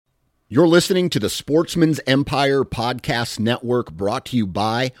You're listening to the Sportsman's Empire Podcast Network, brought to you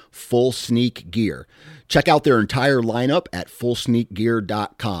by Full Sneak Gear. Check out their entire lineup at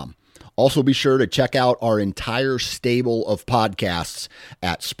fullsneakgear.com. Also be sure to check out our entire stable of podcasts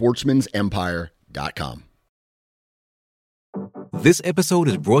at sportsmansempire.com. This episode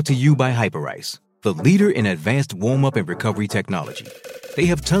is brought to you by Hyperice, the leader in advanced warm-up and recovery technology. They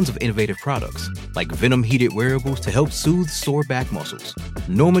have tons of innovative products, like Venom-heated wearables to help soothe sore back muscles,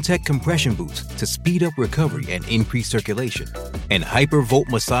 Normatec compression boots to speed up recovery and increase circulation, and Hypervolt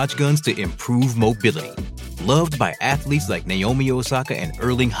massage guns to improve mobility. Loved by athletes like Naomi Osaka and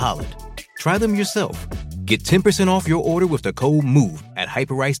Erling Haaland. Try them yourself. Get 10% off your order with the code MOVE at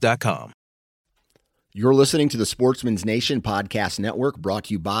hyperice.com. You're listening to the Sportsman's Nation Podcast Network, brought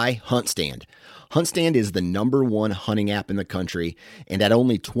to you by HuntStand. HuntStand is the #1 hunting app in the country, and at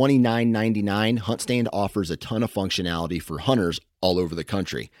only $29.99, HuntStand offers a ton of functionality for hunters all over the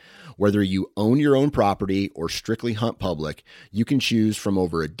country. Whether you own your own property or strictly hunt public, you can choose from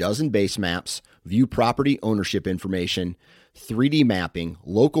over a dozen base maps, view property ownership information, 3D mapping,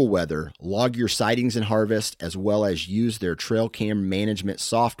 local weather, log your sightings and harvest, as well as use their trail cam management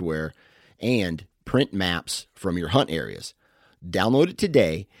software and print maps from your hunt areas. Download it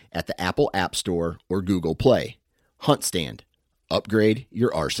today at the Apple App Store or Google Play. HuntStand. Upgrade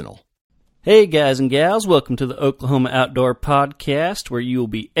your arsenal. Hey guys and gals, welcome to the Oklahoma Outdoor Podcast, where you will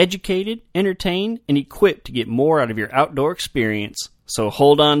be educated, entertained, and equipped to get more out of your outdoor experience. So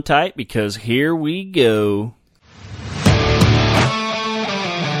hold on tight, because here we go.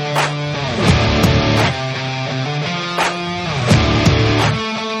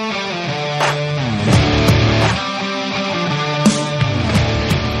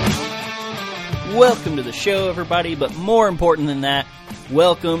 Welcome to the show, everybody, but more important than that,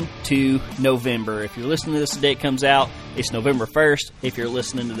 welcome to November. If you're listening to this the day it comes out, it's November 1st. If you're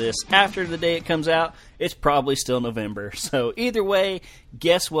listening to this after the day it comes out, it's probably still November. So either way,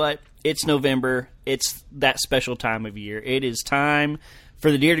 guess what? It's November. It's that special time of year. It is time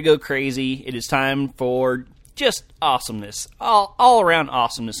for the deer to go crazy. It is time for just awesomeness, all around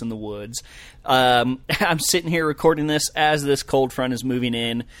awesomeness in the woods. I'm sitting here recording this as this cold front is moving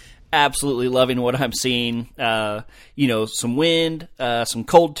in. Absolutely loving what I'm seeing. Some wind, some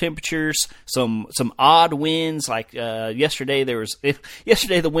cold temperatures, some odd winds. Like yesterday,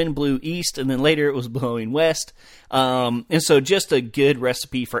 yesterday the wind blew east, and then later it was blowing west. And so just a good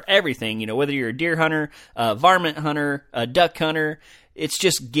recipe for everything. You know, whether you're a deer hunter, a varmint hunter, a duck hunter, it's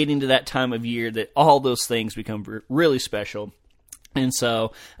just getting to that time of year that all those things become really special. And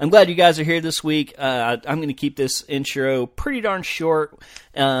so I'm glad you guys are here this week. I'm going to keep this intro pretty darn short.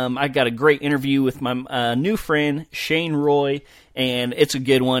 I got a great interview with my new friend, Shane Roy, and it's a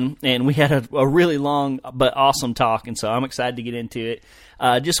good one. And we had a really long but awesome talk, and so I'm excited to get into it.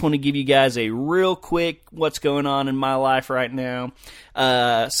 Just want to give you guys a real quick what's going on in my life right now.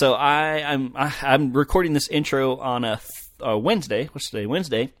 So I'm recording this intro on a Wednesday. What's today?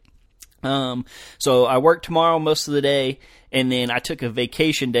 Wednesday. So I work tomorrow most of the day, and then I took a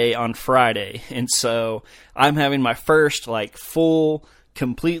vacation day on Friday. And so I'm having my first full,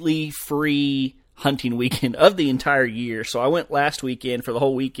 completely free hunting weekend of the entire year. So I went last weekend for the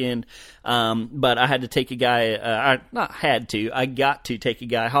whole weekend. But I had to take a guy, I got to take a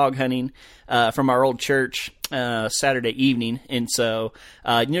guy hog hunting, from our old church, Saturday evening. And so,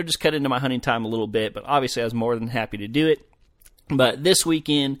 just cut into my hunting time a little bit, but obviously I was more than happy to do it. But this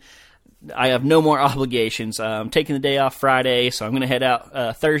weekend, I have no more obligations. I'm taking the day off Friday, so I'm going to head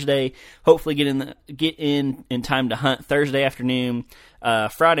out Thursday. Hopefully, get in time to hunt Thursday afternoon,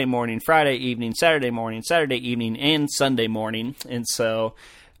 Friday morning, Friday evening, Saturday morning, Saturday evening, and Sunday morning. And so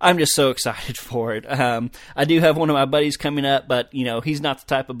I'm just so excited for it. I do have one of my buddies coming up, but he's not the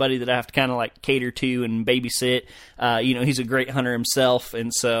type of buddy that I have to kind of cater to and babysit. He's a great hunter himself,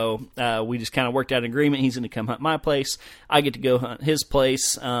 and so we just kind of worked out an agreement. He's going to come hunt my place. I get to go hunt his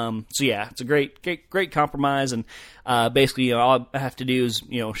place. So yeah, it's a great compromise. And basically, all I have to do is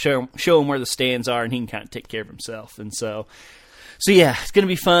show him where the stands are, and he can kind of take care of himself. And so yeah, it's going to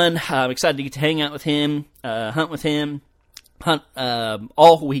be fun. I'm excited to get to hang out with him, hunt with him. Hunt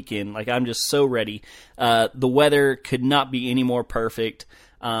all weekend. I'm just so ready. The weather could not be any more perfect.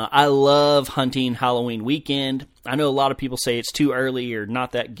 I love hunting Halloween weekend. I know a lot of people say it's too early or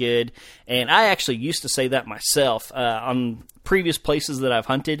not that good, and I actually used to say that myself. On previous places that I've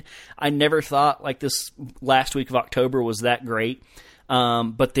hunted, I never thought this last week of October was that great.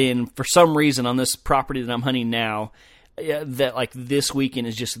 But then for some reason on this property that I'm hunting now, that this weekend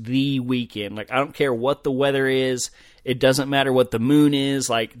is just the weekend. I don't care what the weather is. It doesn't matter what the moon is.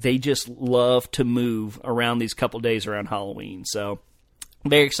 They just love to move around these couple days around Halloween. So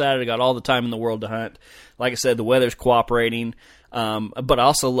Very excited. I got all the time in the world to hunt. Like I said, the weather's cooperating. But I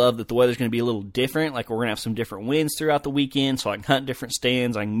also love that the weather's going to be a little different. Like, we're going to have some different winds throughout the weekend, so I can hunt different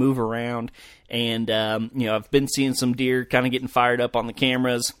stands. I can move around. And, I've been seeing some deer kind of getting fired up on the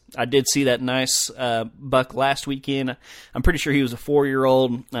cameras. I did see that nice buck last weekend. I'm pretty sure he was a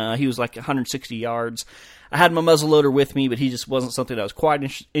 4-year-old. He was like 160 yards. I had my muzzleloader with me, but he just wasn't something I was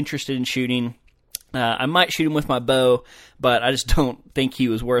quite interested in shooting. I might shoot him with my bow, but I just don't think he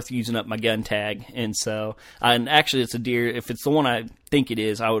was worth using up my gun tag. And so, and actually it's a deer, if it's the one I think it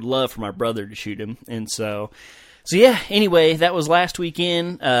is, I would love for my brother to shoot him. And so yeah, anyway, that was last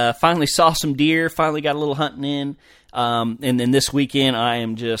weekend. Finally saw some deer, finally got a little hunting in. And then this weekend I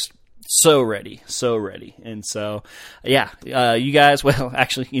am just so ready. And so, yeah, you guys, well,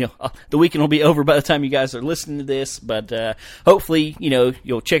 actually, the weekend will be over by the time you guys are listening to this, but hopefully,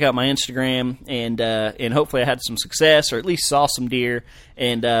 you'll check out my Instagram, and hopefully I had some success, or at least saw some deer,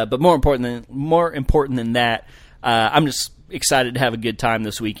 and but more important than that, I'm just excited to have a good time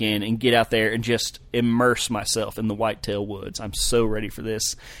this weekend and get out there and just immerse myself in the whitetail woods. I'm so ready for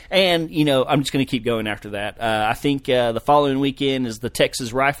this. And, I'm just going to keep going after that. I think the following weekend is the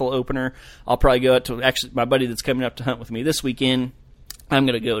Texas rifle opener. I'll probably go out to, actually, my buddy that's coming up to hunt with me this weekend. I'm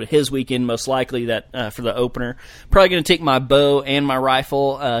going to go to his weekend, most likely, that for the opener. Probably going to take my bow and my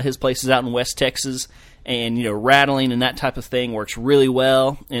rifle. His place is out in West Texas. And, rattling and that type of thing works really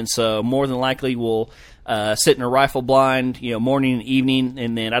well. And so more than likely we'll sit in a rifle blind, morning and evening.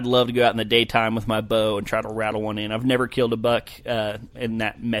 And then I'd love to go out in the daytime with my bow and try to rattle one in. I've never killed a buck in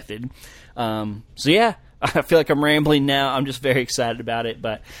that method. So, yeah, I feel like I'm rambling now. I'm just very excited about it.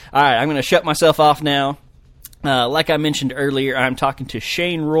 But, all right, I'm going to shut myself off now. Like I mentioned earlier, I'm talking to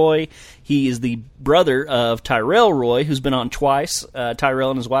Shane Roy. He is the brother of Tyrell Roy, who's been on twice. Tyrell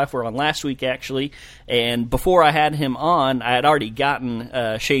and his wife were on last week, actually. And before I had him on, I had already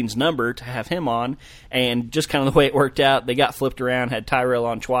gotten Shane's number to have him on. And just kind of the way it worked out, they got flipped around, had Tyrell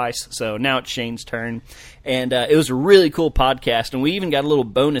on twice. So now it's Shane's turn. And it was a really cool podcast. And we even got a little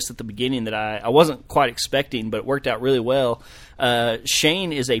bonus at the beginning that I wasn't quite expecting, but it worked out really well.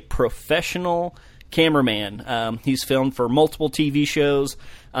 Shane is a professional cameraman. He's filmed for multiple TV shows,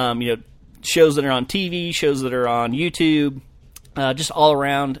 shows that are on TV, shows that are on YouTube, just all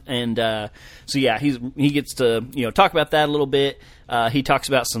around. And so yeah, he gets to talk about that a little bit. He talks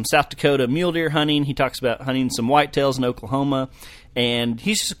about some South Dakota mule deer hunting. He talks about hunting some whitetails in Oklahoma. And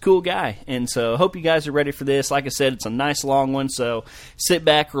he's just a cool guy. And so I hope you guys are ready for this. Like I said, it's a nice long one. So sit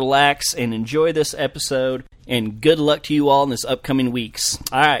back, relax, and enjoy this episode. And good luck to you all in this upcoming weeks.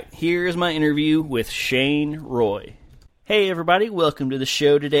 All right, here's my interview with Shane Roy. Hey, everybody. Welcome to the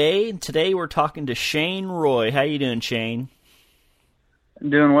show today. And today we're talking to Shane Roy. How you doing, Shane? I'm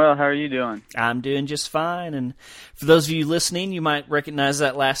doing well. How are you doing? I'm doing just fine. And for those of you listening, you might recognize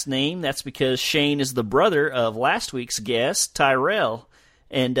that last name. That's because Shane is the brother of last week's guest, Tyrell.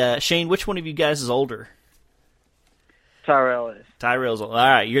 And Shane, which one of you guys is older? Tyrell is. Tyrell's older. All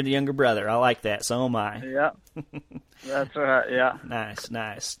right, you're the younger brother. I like that. So am I. Yeah, that's right, yeah.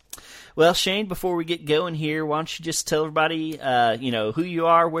 Nice. Well, Shane, before we get going here, why don't you just tell everybody, who you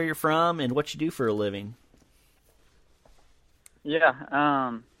are, where you're from, and what you do for a living? Yeah,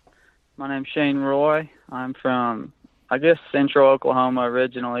 my name's Shane Roy. I'm from, central Oklahoma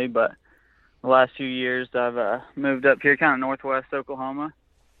originally, but the last few years I've moved up here, kind of northwest Oklahoma.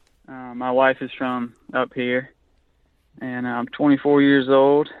 My wife is from up here, and I'm 24 years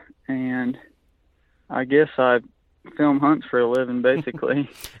old, and I guess I film hunts for a living, basically.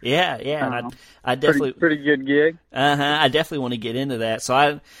 Yeah, I definitely pretty good gig. I definitely want to get into that.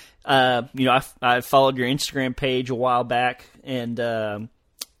 So I followed your Instagram page a while back, and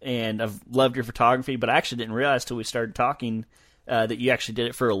I've loved your photography, but I actually didn't realize till we started talking that you actually did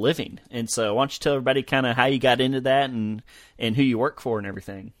it for a living. And so why don't you tell everybody kind of how you got into that and who you work for and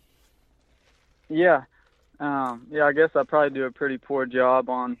everything? Yeah. I guess I probably do a pretty poor job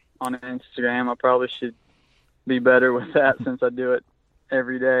on Instagram. I probably should be better with that since I do it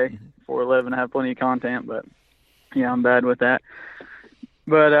every day for a living. I have plenty of content, but yeah, I'm bad with that.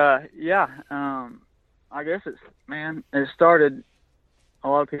 But I guess it started. A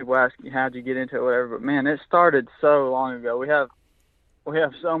lot of people ask you how'd you get into it, whatever. But man, it started so long ago. We have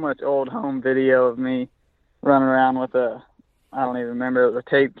so much old home video of me running around with I don't even remember, it was a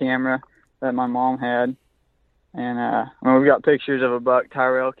tape camera that my mom had, and we've got pictures of a buck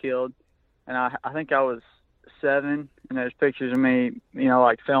Tyrell killed, and I think I was 7, and there's pictures of me,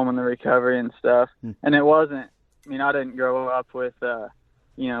 like filming the recovery and stuff. And it wasn't. I didn't grow up with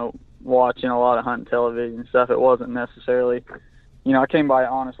watching a lot of hunting television stuff. It wasn't necessarily, I came by it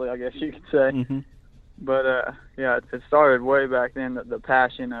honestly, I guess you could say. But yeah, it started way back then, the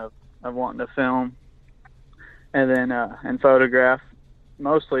passion of wanting to film and then and photograph,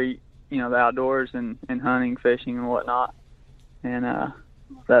 mostly, you know, the outdoors and hunting, fishing, and whatnot. And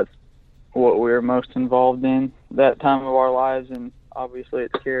that's what we were most involved in that time of our lives, and obviously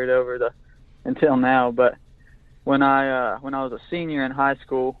it's carried over until now. But when I was a senior in high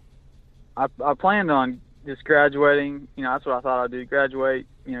school, I planned on just graduating. You know, that's what I thought I'd do, graduate,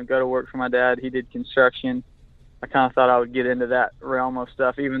 you know, go to work for my dad. He did construction. I kind of thought I would get into that realm of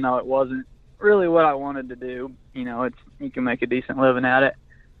stuff, even though it wasn't really what I wanted to do. You know, you can make a decent living at it.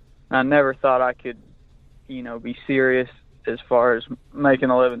 And I never thought I could, you know, be serious as far as making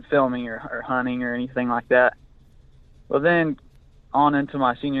a living filming or hunting or anything like that. Well, then on into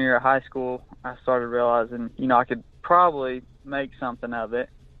my senior year of high school, I started realizing, you know, I could probably make something of it.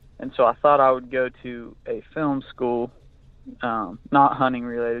 And so I thought I would go to a film school, not hunting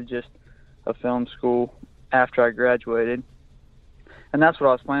related, just a film school after I graduated. And that's what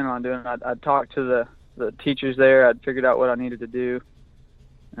I was planning on doing. I'd talked to the teachers there. I'd figured out what I needed to do.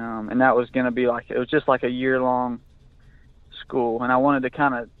 And that was going to be it was just like a year-long school. And I wanted to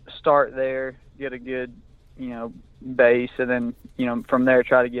kind of start there, get a good, you know, base, and then, you know, from there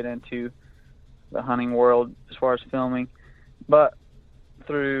try to get into the hunting world as far as filming. But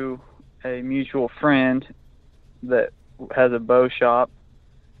through a mutual friend that has a bow shop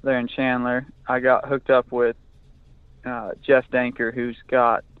there in Chandler, I got hooked up with Jeff Danker, who's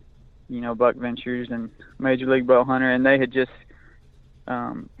got, you know, Buck Ventures and Major League Bow Hunter, and they had just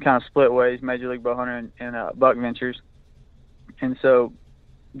kind of split ways, Major League Bow Hunter and Buck Ventures. And so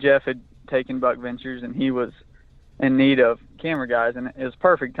Jeff had taken Buck Ventures, and he was in need of camera guys, and it was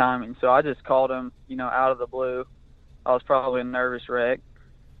perfect timing. So I just called him, you know, out of the blue. I was probably a nervous wreck,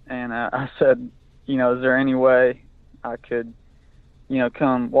 and I said, you know, is there any way I could, you know,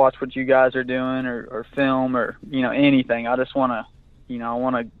 come watch what you guys are doing or film or, you know, anything. I just want to, you know, I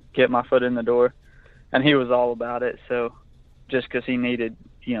want to get my foot in the door. And he was all about it. So just because he needed,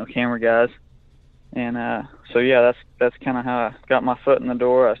 you know, camera guys. And so, yeah, that's kind of how I got my foot in the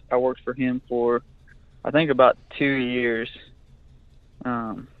door. I worked for him for, I think, about 2 years.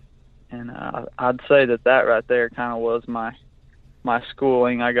 And I'd say that right there kind of was my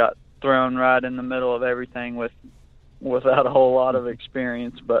schooling. I got thrown right in the middle of everything without a whole lot of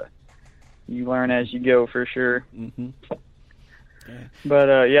experience, but you learn as you go for sure. Mm-hmm. Yeah.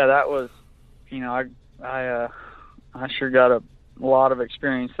 But yeah, that was, you know, I sure got a lot of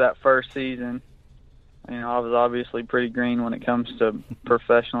experience that first season. You know, I was obviously pretty green when it comes to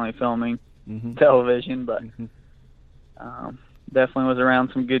professionally filming television, but definitely was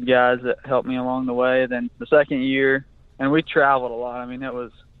around some good guys that helped me along the way. Then the second year, and we traveled a lot. I mean,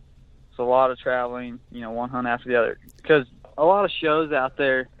 it's a lot of traveling, you know, one hunt after the other, because a lot of shows out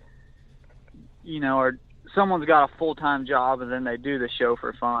there, you know, someone's got a full-time job and then they do the show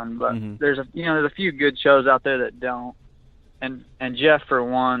for fun. But there's a few good shows out there that don't. And Jeff, for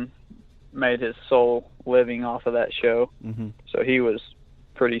one, made his sole living off of that show. So he was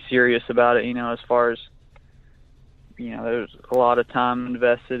pretty serious about it, you know, as far as, you know, there's a lot of time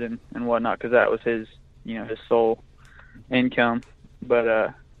invested and whatnot, because that was his, you know, his sole income.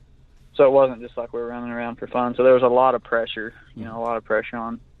 But so it wasn't just like we were running around for fun. So there was a lot of pressure, you know, a lot of pressure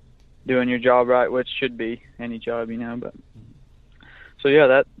on doing your job right, which should be any job, you know. But so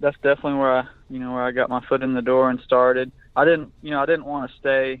yeah, that's definitely where I got my foot in the door and started. I didn't want to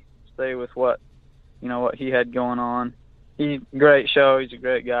stay with what he had going on. Great show, he's a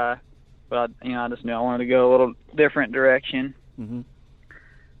great guy, but I just knew I wanted to go a little different direction.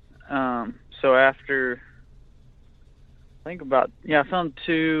 So after, I think I filmed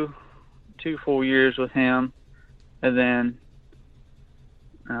two full years with him, and then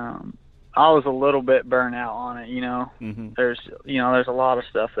I was a little bit burnt out on it. You know, there's a lot of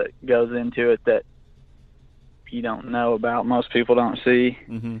stuff that goes into it that you don't know about, most people don't see.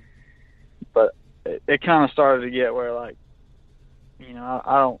 But it kind of started to get where, like, you know,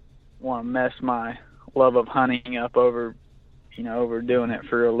 I don't want to mess my love of hunting up over doing it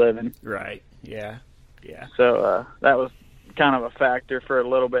for a living. Right. Yeah. So that was kind of a factor for a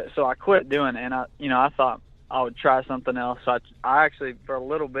little bit. So I quit doing it, and I thought I would try something else. So I actually, for a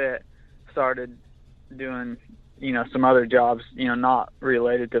little bit, started doing, you know, some other jobs, you know, not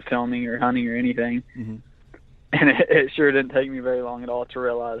related to filming or hunting or anything. And it sure didn't take me very long at all to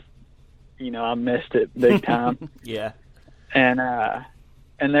realize, you know, I missed it big time. Yeah. And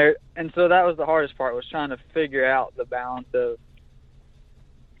so that was the hardest part, was trying to figure out the balance of,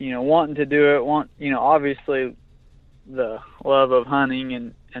 you know, wanting to do it, you know, obviously the love of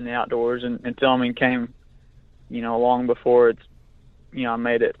hunting and the outdoors and filming came, you know, long before it's, you know, I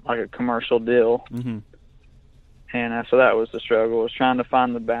made it like a commercial deal. And so that was the struggle, was trying to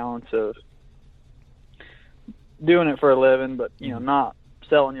find the balance of doing it for a living, but, you know, not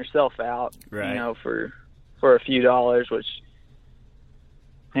selling yourself out, right. you know, for a few dollars, which,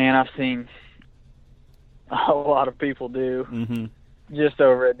 man, I've seen a lot of people do just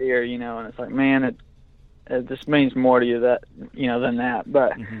over a deer, you know, and it's like, man, it just means more to you that, you know, than that.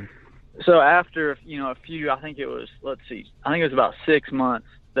 But so after, you know, I think it was about 6 months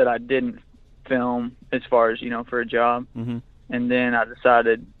that I didn't film as far as, you know, for a job. And then I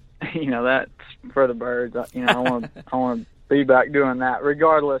decided, you know, that's for the birds. You know, I want to be back doing that,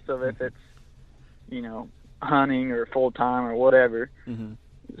 regardless of if it's, you know, hunting or full time or whatever.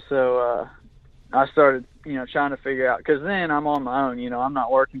 So I started, you know, trying to figure out, because then I'm on my own. You know, I'm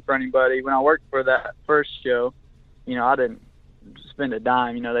not working for anybody. When I worked for that first show, you know, I didn't spend a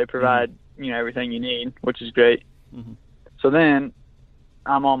dime. You know, they provide, you know, everything you need, which is great. So then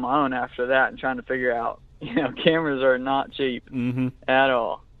I'm on my own after that and trying to figure out, you know, cameras are not cheap at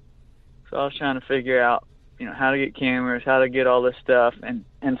all. So I was trying to figure out, you know, how to get cameras, how to get all this stuff, and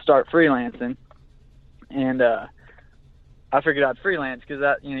start freelancing. And I figured I'd freelance because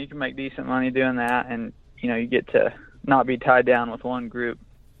that, you know, you can make decent money doing that, and, you know, you get to not be tied down with one group.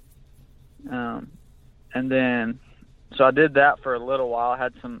 And then, so I did that for a little while. I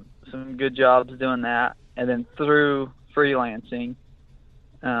had some good jobs doing that. And then through freelancing,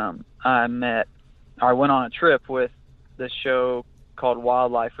 I went on a trip with this show called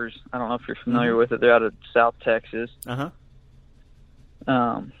Wildlifers. I don't know if you're familiar with it. They're out of South Texas. And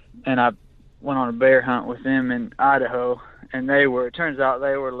I went on a bear hunt with them in Idaho, and it turns out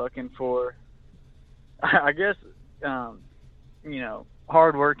they were looking for, I guess, you know,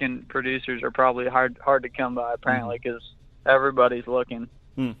 hard-working producers are probably hard to come by, apparently, because everybody's looking.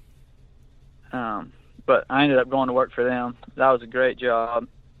 But I ended up going to work for them. That was a great job.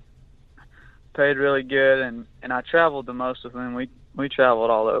 Paid really good, and I traveled the most with them. We traveled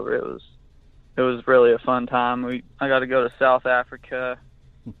all over. It was really a fun time. I got to go to South Africa,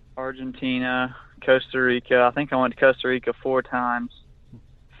 Argentina, Costa Rica. I think I went to Costa Rica 4 times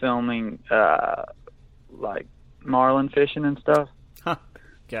filming like marlin fishing and stuff.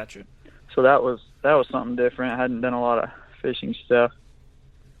 Gotcha. So that was something different. I hadn't done a lot of fishing stuff.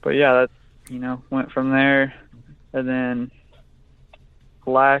 But yeah, that's, you know, went from there. And then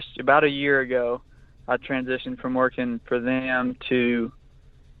about a year ago, I transitioned from working for them to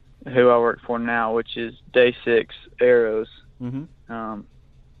who I work for now, which is Day 6 Arrows. And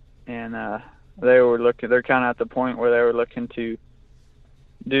they're kind of at the point where they were looking to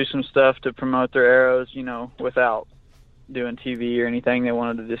do some stuff to promote their arrows, you know, without doing TV or anything. They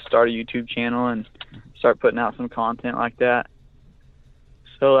wanted to just start a YouTube channel and start putting out some content like that.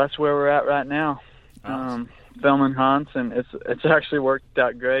 So that's where we're at right now. Awesome. Filming hunts, and it's actually worked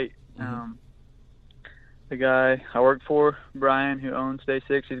out great. The guy I work for, Brian, who owns Day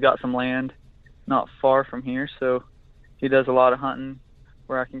 6, he's got some land not far from here, so he does a lot of hunting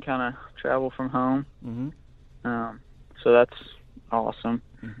where I can kind of travel from home. So that's awesome.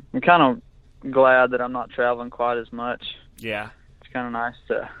 I'm kind of glad that I'm not traveling quite as much. Yeah, it's kind of nice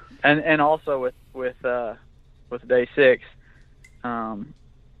to, and also with Day 6,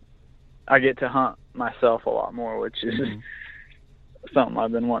 I get to hunt myself a lot more, which is something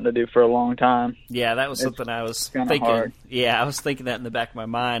I've been wanting to do for a long time. Yeah, that was something I was thinking. Hard. Yeah, I was thinking that in the back of my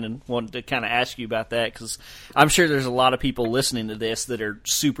mind and wanted to kind of ask you about that, because I'm sure there's a lot of people listening to this that are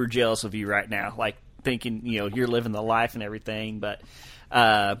super jealous of you right now, like thinking, you know, you're living the life and everything. But,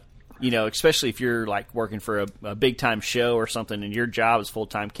 you know, especially if you're like working for a big time show or something and your job is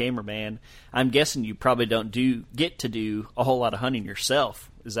full-time cameraman, I'm guessing you probably don't get to do a whole lot of hunting yourself.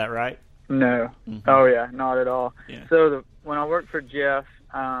 Is that right? No. Oh yeah, not at all. Yeah. So when I worked for Jeff,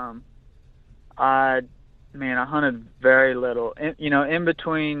 I hunted very little. In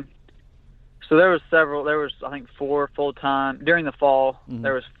between. So there was I think 4 full-time during the fall.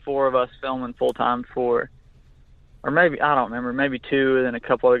 There was 4 of us filming full-time or maybe, I don't remember, maybe 2, and then a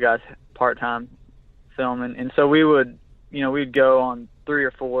couple other guys part-time filming. And so we would, you know, we'd go on 3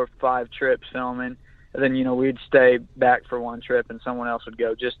 or 4 or 5 trips filming. And then, you know, we'd stay back for one trip and someone else would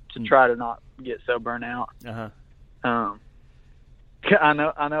go, just to try to not get so burnt out. I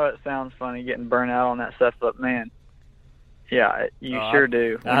know it sounds funny getting burnt out on that stuff, but man, yeah, you sure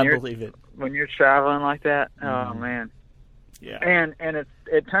do. I believe it. When you're traveling like that, oh man. Yeah. And it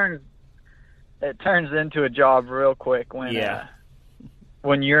turns into a job real quick when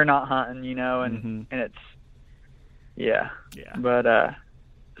you're not hunting, you know, and it's But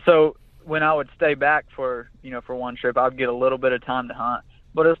so when I would stay back for one trip, I'd get a little bit of time to hunt,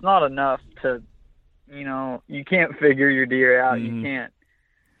 but it's not enough to, you know, you can't figure your deer out. You can't.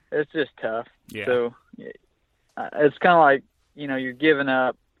 It's just tough. Yeah. So it's kind of like, you're giving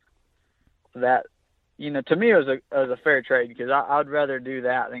up that, to me it was a fair trade, because I'd rather do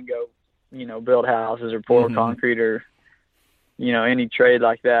that than go, build houses or pour concrete or, any trade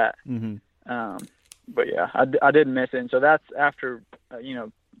like that. But yeah, I didn't miss it. And so that's after,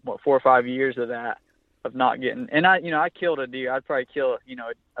 4 or 5 years of that, of not getting, and I killed a deer. I'd probably kill,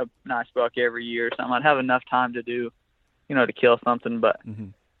 a nice buck every year or something. I'd have enough time to do, to kill something, but,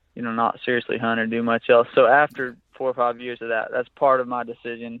 not seriously hunt or do much else. So after 4 or 5 years of that, that's part of my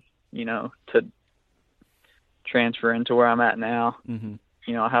decision, to transfer into where I'm at now.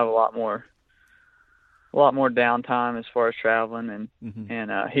 I have a lot more downtime as far as traveling,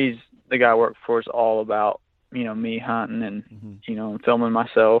 and he's the guy I work for is all about, me hunting and, and filming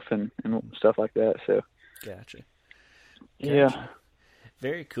myself and stuff like that. So. Gotcha. Yeah.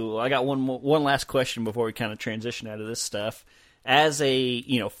 Very cool. I got one last question before we kind of transition out of this stuff. As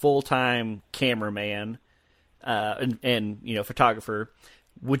a, full-time cameraman, and photographer,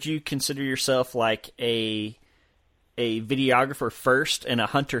 would you consider yourself like a videographer first and a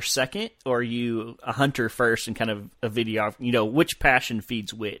hunter second, or are you a hunter first and kind of a videographer? Which passion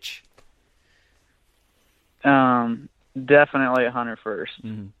feeds which? Definitely a hunter first.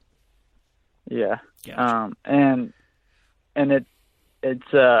 Yeah. Gotcha. And it's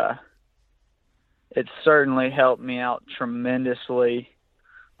certainly helped me out tremendously,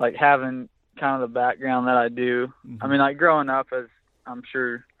 like having kind of the background that I do. I mean, like growing up, as I'm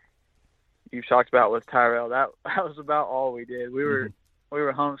sure you've talked about with Tyrell, that was about all we did. We were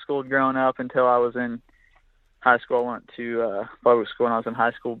homeschooled growing up until I was in high school. I went to public school when I was in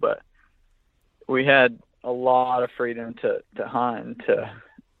high school, but we had a lot of freedom to hunt and to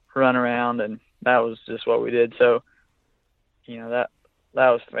run around, and that was just what we did. So, that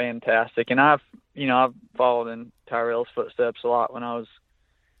was fantastic. And I've followed in Tyrell's footsteps a lot when I was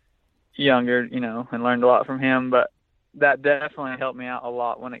younger, and learned a lot from him, but that definitely helped me out a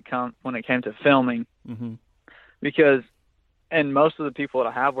lot when it came to filming, because, and most of the people that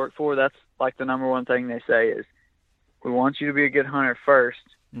I have worked for, that's like the number one thing they say is, we want you to be a good hunter first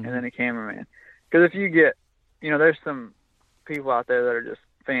and then a cameraman. Because if you get, there's some people out there that are just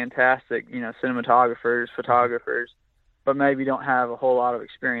fantastic, cinematographers, photographers, but maybe don't have a whole lot of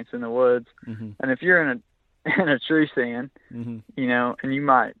experience in the woods. And if you're in a tree stand, and you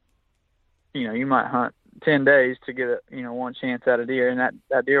might hunt 10 days to get one chance at a deer, and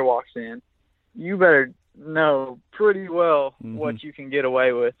that deer walks in, you better know pretty well what you can get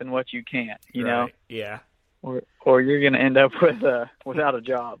away with and what you can't, know? Yeah. Or you're going to end up without a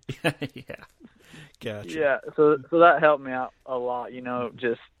job. Yeah. Gotcha. Yeah. So that helped me out a lot,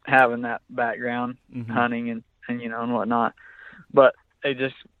 just having that background, hunting and and whatnot. But it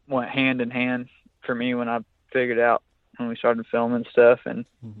just went hand in hand for me when I figured out when we started filming stuff, and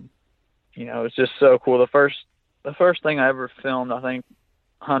it was just so cool. The first thing I ever filmed, I think,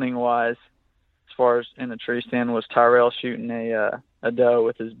 hunting wise, as far as in the tree stand, was Tyrell shooting a doe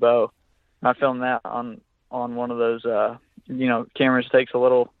with his bow. I filmed that on one of those cameras that takes a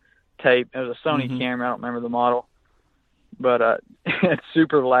little tape. It was a Sony camera. I don't remember the model, but it's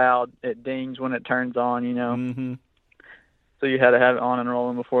super loud. It dings when it turns on, So you had to have it on and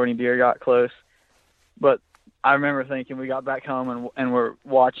rolling before any deer got close. But I remember thinking, we got back home and we're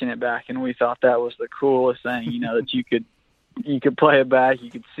watching it back, and we thought that was the coolest thing, that you could play it back. You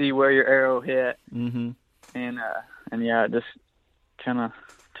could see where your arrow hit. And yeah, it just kind of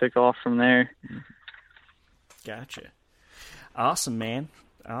took off from there. Gotcha. Awesome, man.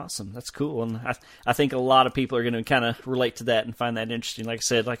 Awesome. That's cool. And I think a lot of people are going to kind of relate to that and find that interesting. Like I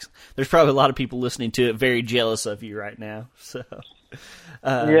said, there's probably a lot of people listening to it very jealous of you right now. So,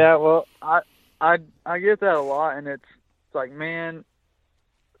 yeah, well, I get that a lot, and it's like, man,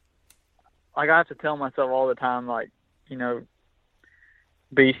 like I have to tell myself all the time, like,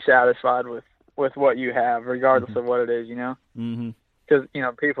 be satisfied with what you have, regardless of what it is, Because,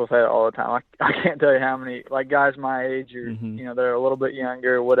 people say it all the time. I can't tell you how many, like, guys my age or, they're a little bit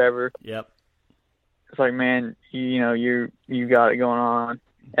younger or whatever. Yep. It's like, man, you got it going on.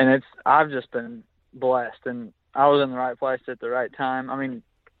 And I've just been blessed, and I was in the right place at the right time. I mean,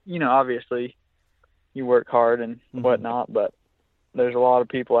 obviously you work hard and whatnot, but there's a lot of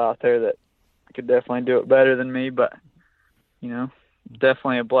people out there that could definitely do it better than me, but,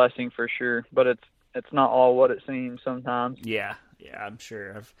 definitely a blessing for sure. But it's not all what it seems sometimes. Yeah. Yeah, I'm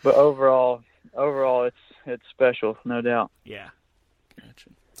sure. But overall, it's special, no doubt. Yeah. Gotcha.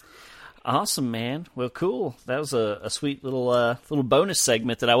 Awesome, man. Well, cool. That was a sweet little bonus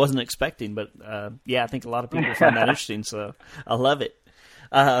segment that I wasn't expecting, but yeah, I think a lot of people find that interesting, so I love it.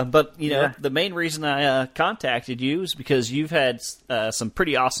 But the main reason I contacted you is because you've had some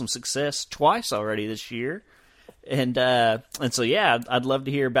pretty awesome success twice already this year. And so yeah, I'd love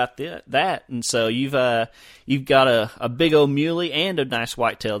to hear about that. And so you've got a big old muley and a nice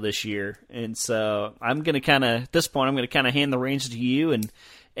whitetail this year. And so I'm gonna at this point hand the reins to you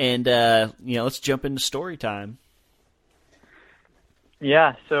and let's jump into story time.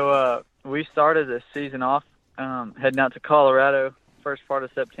 Yeah, so we started the season off heading out to Colorado first part of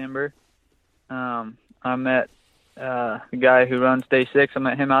September. I met the guy who runs Day 6. I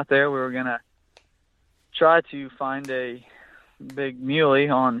met him out there. We were gonna try to find a big muley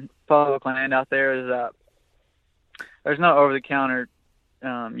on public land out there. There's no over-the-counter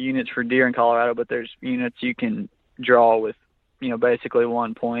units for deer in Colorado, but there's units you can draw with, basically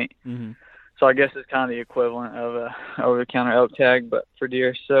 1 point. Mm-hmm. So I guess it's kind of the equivalent of a over-the-counter elk tag, but for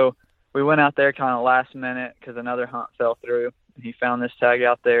deer. So we went out there kind of last minute because another hunt fell through. He found this tag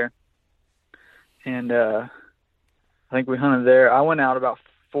out there, and I think we hunted there. I went out about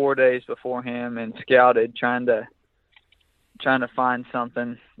 4 days before him and scouted, trying to find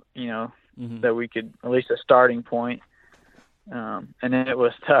something, mm-hmm. that we could, at least a starting point. And it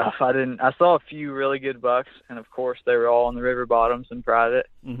was tough. I saw a few really good bucks, and of course they were all on the river bottoms and private.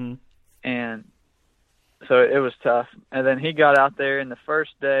 Mm-hmm. And so it was tough. And then he got out there, and the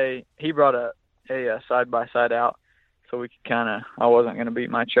first day he brought a side-by-side out, so we could I wasn't going to beat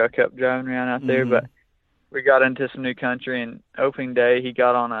my truck up driving around out there, mm-hmm. but we got into some new country, and opening day he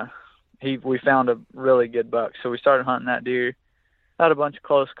got on we found a really good buck. So we started hunting that deer. Had a bunch of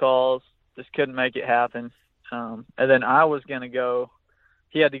close calls, just couldn't make it happen. And then I was going to go,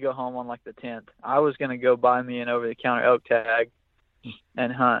 he had to go home on like the 10th. I was going to go buy me an over-the-counter elk tag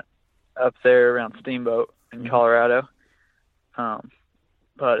and hunt up there around Steamboat in Colorado.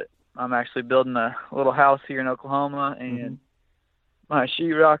 But I'm actually building a little house here in Oklahoma, and my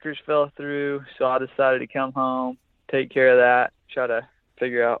sheetrockers fell through, so I decided to come home, take care of that, try to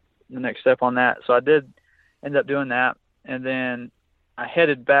figure out the next step on that. So I did end up doing that, and then I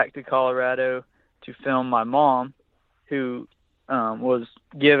headed back to Colorado to film my mom, who was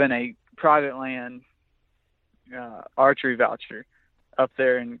given a private land archery voucher up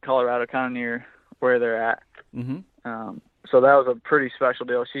there in Colorado, kind of near where they're at. Mm-hmm. So that was a pretty special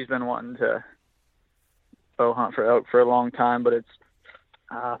deal. She's been wanting to bow hunt for elk for a long time, but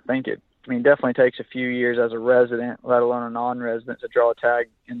definitely takes a few years as a resident, let alone a non-resident, to draw a tag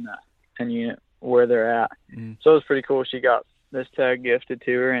in the unit where they're at. Mm-hmm. So it was pretty cool. She got this tag gifted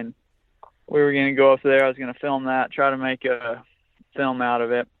to her, and we were going to go up there. I was going to film that, try to make a film out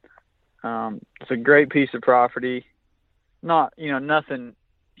of it. It's a great piece of property. Not, nothing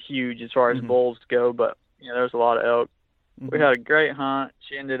huge as far as mm-hmm. bulls go, but, there's a lot of elk. Mm-hmm. We had a great hunt.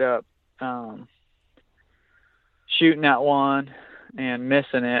 She ended up shooting at one and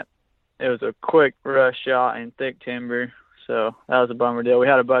missing it. It was a quick rush shot in thick timber, so that was a bummer deal. We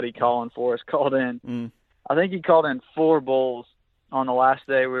had a buddy calling for us, called in. Mm. I think he called in 4 bulls on the last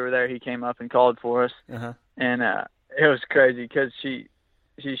day we were there. He came up and called for us, Uh-huh. and it was crazy because she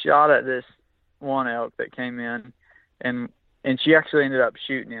shot at this one elk that came in, and she actually ended up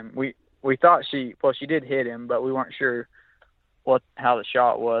shooting him. We thought she did hit him, but we weren't sure how the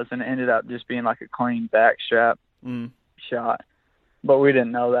shot was, and it ended up just being like a clean backstrap shot. But we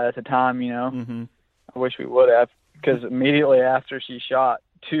didn't know that at the time, Mm-hmm. I wish we would have, because immediately after she shot,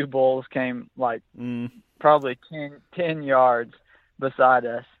 2 bulls came probably 10 yards beside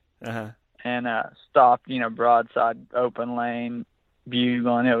us, Uh-huh. and stopped, broadside, open lane,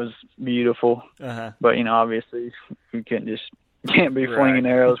 bugling. It was beautiful. Uh-huh. But, obviously you can't be flinging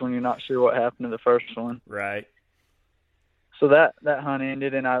arrows when you're not sure what happened to the first one. Right. So that hunt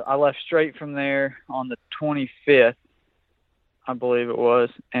ended, and I left straight from there on the 25th, I believe it was,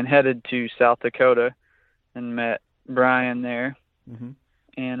 and headed to South Dakota and met Brian there. Mm-hmm.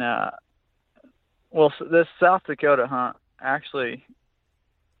 And, so this South Dakota hunt actually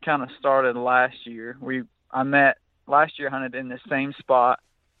kind of started last year. Last year hunted in the same spot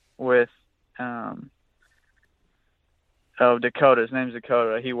with Dakota. His name's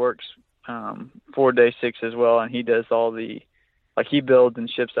Dakota. He works for Day 6 as well, and he does all he builds and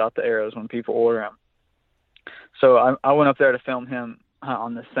ships out the arrows when people order them. So I went up there to film him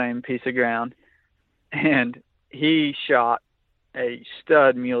on the same piece of ground, and he shot a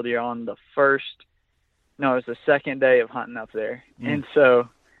stud mule deer on it was the second day of hunting up there. And so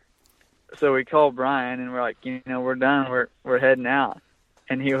we called Brian, and we're like, we're done. We're heading out.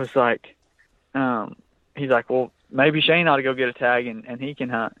 And he was like, he's like, well, maybe Shane ought to go get a tag and he can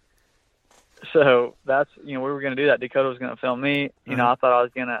hunt. So that's, we were going to do that. Dakota was going to film me. I thought I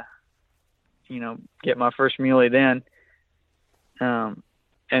was going to, get my first muley then. And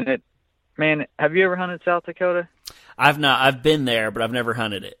have you ever hunted South Dakota? I've not. I've been there, but I've never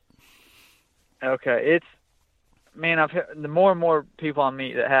hunted it. Okay. man, the more and more people I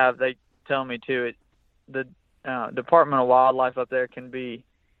meet that have, they tell me too. The Department of Wildlife up there can be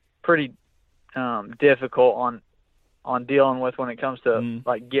pretty difficult on dealing with when it comes to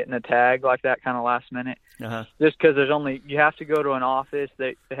like getting a tag like that kind of last minute. Just because you have to go to an office.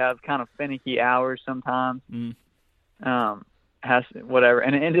 They have kind of finicky hours sometimes. Whatever,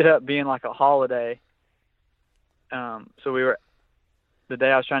 and it ended up being like a holiday. So the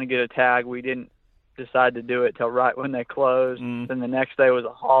day I was trying to get a tag, we didn't decide to do it till right when they closed. Then the next day was a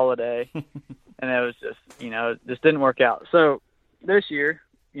holiday, and it was just, it just didn't work out. So this year,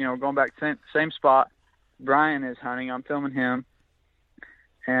 going back to same spot, Brian is hunting. I'm filming him,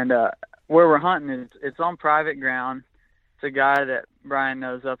 and where we're hunting it's on private ground. It's a guy that Brian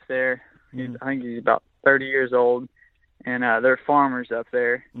knows up there. I think he's about 30 years old, and they're farmers up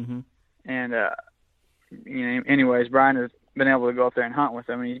there. And anyways, Brian has been able to go up there and hunt with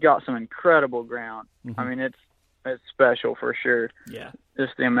them, and he's got some incredible ground. I mean, it's special for sure. Yeah,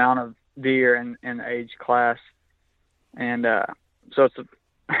 just the amount of deer and the age class, and so it's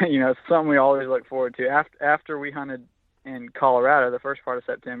it's something we always look forward to. After we hunted in Colorado the first part of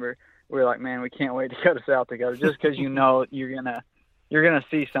September, we were like, man, we can't wait to go to South Dakota, just because you're gonna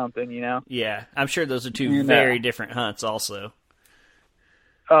see something, Yeah, I'm sure those are two very different hunts, also.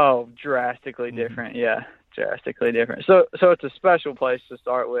 Oh, drastically different. Yeah, drastically different. So it's a special place to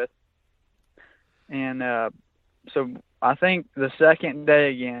start with, and so I think the second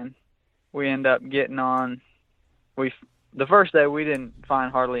day again, we end up getting on. The first day we didn't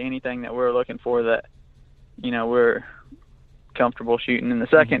find hardly anything that we were looking for that, we're comfortable shooting. And the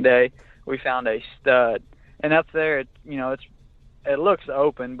second day we found a stud, and up there, it looks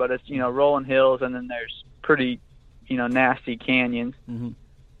open, but it's, rolling hills, and then there's pretty, nasty canyons.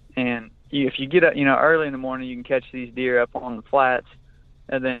 And if you get up, early in the morning, you can catch these deer up on the flats,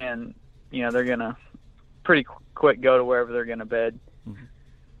 and then, they're going to pretty quick go to wherever they're going to bed.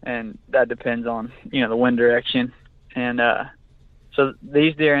 And that depends on, the wind direction. And so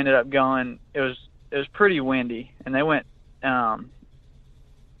these deer ended up going, it was pretty windy, and they went down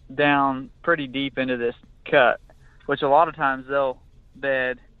pretty deep into this cut, which a lot of times they'll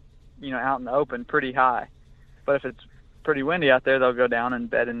bed, out in the open pretty high. But if it's pretty windy out there, they'll go down and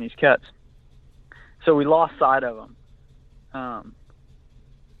bed in these cuts. So we lost sight of them,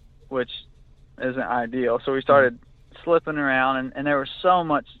 which isn't ideal. So we started slipping around, and there was so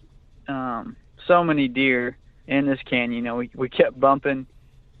many deer in this canyon. We kept bumping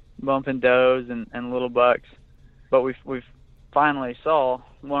does and little bucks, but we finally saw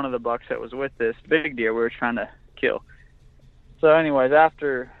one of the bucks that was with this big deer we were trying to kill. So anyways,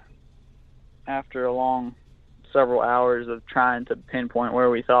 after a long several hours of trying to pinpoint where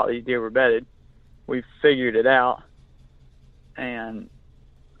we thought these deer were bedded, we figured it out, and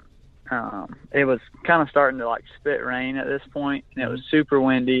it was kind of starting to like spit rain at this point, and it was super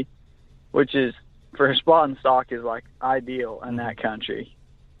windy, which is, for a spot and stock, is like ideal in that country.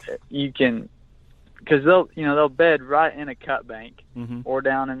 You can, because they'll bed right in a cut bank or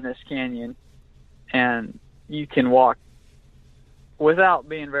down in this canyon, and you can walk without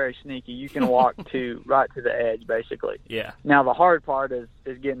being very sneaky. You can walk right to the edge, basically. Yeah. Now the hard part is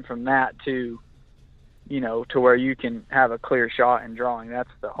getting from that to, to where you can have a clear shot and drawing. That's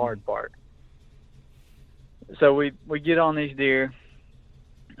the hard part. So we get on these deer,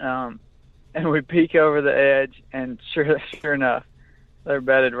 and we peek over the edge, and sure enough, they're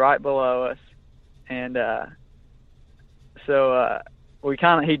bedded right below us. And so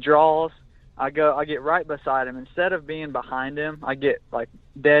he draws. I get right beside him. Instead of being behind him, I get like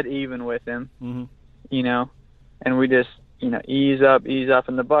dead even with him, and we just, ease up.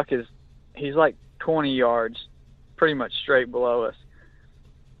 And the buck he's like 20 yards, pretty much straight below us.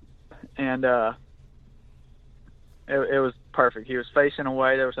 And it was perfect. He was facing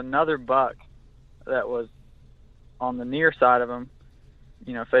away. There was another buck that was on the near side of him,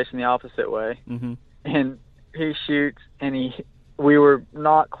 facing the opposite way. And he shoots, and we were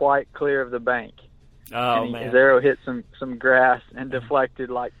not quite clear of the bank. Oh, man. His arrow hit some grass and deflected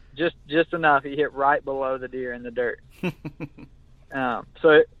like just enough. He hit right below the deer in the dirt.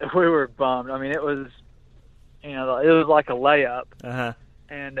 So we were bummed. I mean, it was, it was like a layup.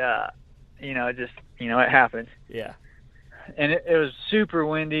 And, it just, it happened. Yeah. And it was super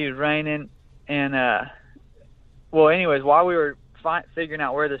windy. It was raining. And, anyways, while we were figuring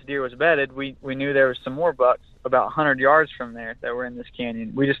out where this deer was bedded, we knew there was some more bucks about 100 yards from there that were in this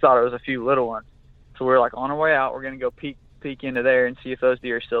canyon. We just thought it was a few little ones. So we were like, on our way out, we're going to go peek into there and see if those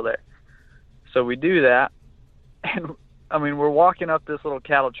deer are still there. So we do that. And, we're walking up this little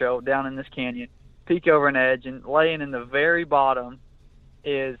cattle trail down in this canyon, peek over an edge, and laying in the very bottom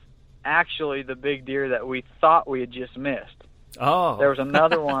is actually the big deer that we thought we had just missed. Oh. There was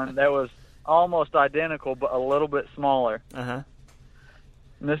another one that was almost identical but a little bit smaller. Uh-huh.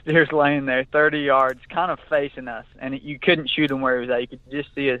 And this deer's laying there 30 yards, kind of facing us, and you couldn't shoot him where he was at. You could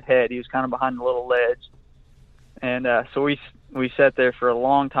just see his head. He was kind of behind a little ledge. And so we sat there for a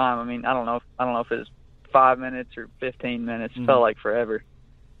long time. I mean, I don't know if it was 5 minutes or 15 minutes. It felt like forever.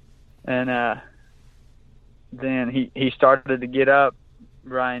 And then he started to get up.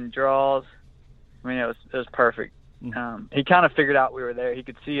 Brian draws. I mean, it was perfect. He kind of figured out we were there. He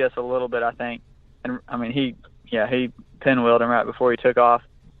could see us a little bit, I think. And I mean, he pinwheeled him right before he took off.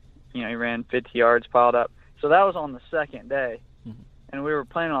 You know, he ran 50 yards, piled up. So that was on the second day, and we were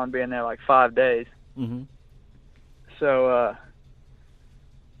planning on being there like 5 days. So,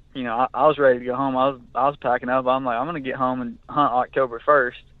 you know, I was ready to go home. I was packing up. I'm like, I'm going to get home and hunt October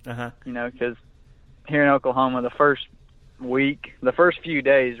 1st. You know, because here in Oklahoma, the first few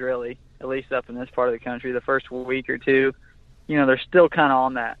days, really, at least up in this part of the country, the first week or two, you know, they're still kind of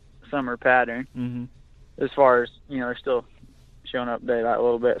on that summer pattern. As far as, you know, they're still showing up daylight a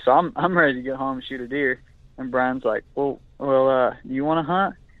little bit. So I'm ready to get home and shoot a deer. And Brian's like, well, you want to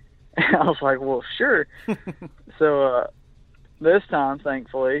hunt? And I was like, well, sure. So this time,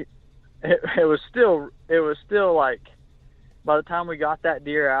 thankfully, it was still like, by the time we got that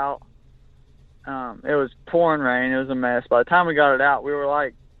deer out, it was pouring rain. It was a mess. By the time we got it out, we were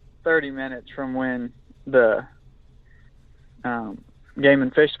like 30 minutes from when the Game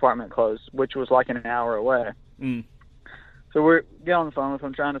and Fish Department closed, which was like an hour away. So we get on the phone with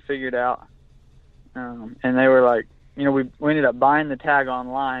them trying to figure it out. And they were like, you know, we ended up buying the tag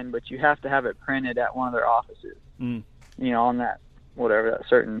online, but you have to have it printed at one of their offices, you know, on that, whatever, that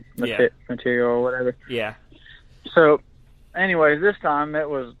certain material or whatever. Yeah. So anyways, this time it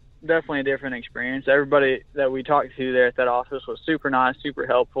was definitely a different experience. Everybody that we talked to there at that office was super nice, super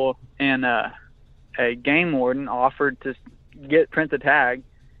helpful. And a game warden offered to print the tag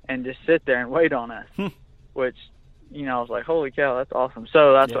and just sit there and wait on us, which, you know, I was like, holy cow, that's awesome.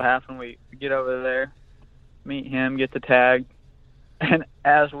 So that's what happened. We get over there, meet him, get the tag. And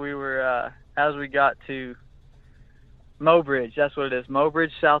as we got to Mobridge, that's what it is,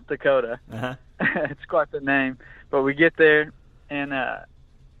 Mobridge, South Dakota. It's quite the name. But we get there and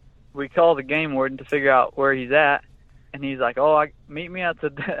we call the game warden to figure out where he's at. And he's like, meet me at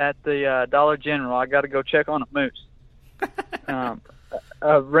the Dollar General. I got to go check on a moose.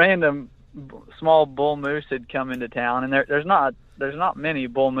 A random small bull moose had come into town, and there's not many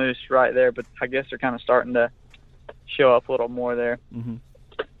bull moose right there, but I guess they're kind of starting to show up a little more there.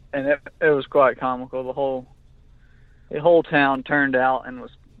 And it was quite comical. The whole town turned out and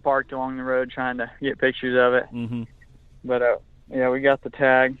was parked along the road trying to get pictures of it. But we got the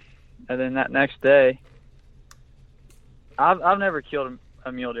tag, and then that next day, I've never killed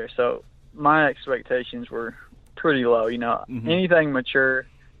a mule deer, so my expectations were pretty low. You know, anything mature,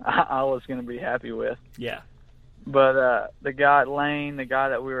 I was going to be happy with. Yeah. But the guy Lane, the guy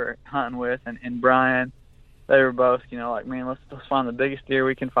that we were hunting with, and Brian, they were both, you know, like, man, let's find the biggest deer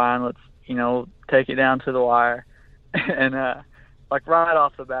we can find. Let's, you know, take it down to the wire. And like right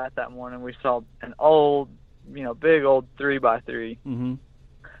off the bat that morning, we saw an old, you know, big old 3x3.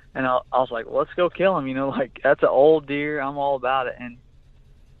 And I was like, well, let's go kill him. You know, like, that's an old deer. I'm all about it.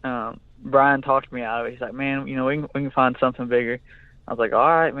 And Brian talked me out of it. He's like, man, you know, we can find something bigger. I was like, all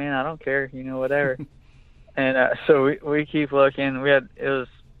right, man, I don't care, you know, whatever. And so we keep looking. It was,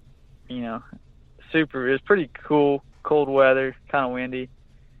 you know, it was pretty cool, cold weather, kind of windy.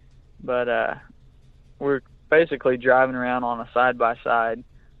 But we're basically driving around on a side-by-side,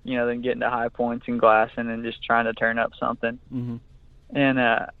 you know, then getting to high points and glassing and just trying to turn up something.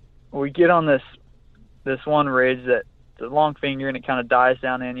 And we get on this one ridge that's a long finger, and it kind of dies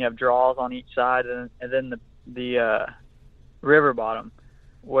down in. You have draws on each side, and then the river bottom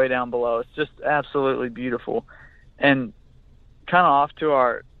way down below. It's just absolutely beautiful. And kind of off to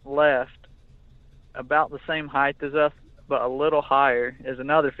our left, about the same height as us, but a little higher, is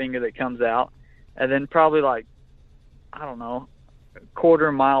another finger that comes out. And then probably like, I don't know, a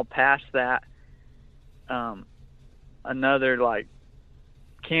quarter mile past that, another like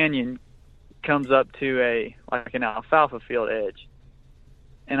canyon comes up to an alfalfa field edge.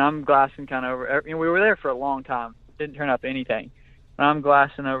 And I'm glassing kind of over. You know, we were there for a long time. Didn't turn up anything. And I'm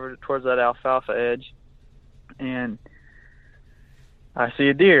glassing over towards that alfalfa edge, and I see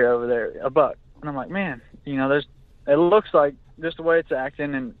a deer over there, a buck. And I'm like, man, you know, it looks like just the way it's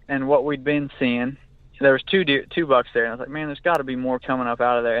acting and what we'd been seeing. There was two bucks there, and I was like, man, there's got to be more coming up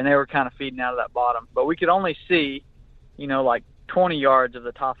out of there. And they were kind of feeding out of that bottom, but we could only see, you know, like 20 yards of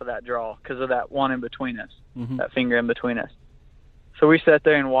the top of that draw because of that one in between us, that finger in between us. So we sat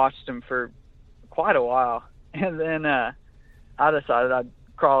there and watched him for quite a while. And then I decided I'd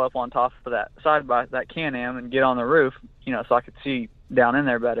crawl up on top of that side by that Can-Am and get on the roof, so I could see down in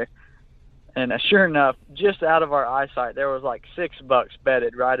there better. And sure enough, just out of our eyesight, there was like 6 bucks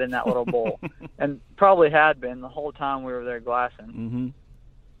bedded right in that little bowl, and probably had been the whole time we were there glassing. Mm-hmm.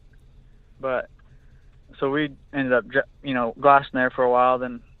 But so we ended up, glassing there for a while.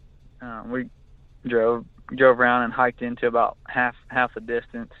 Then we drove around and hiked into about half the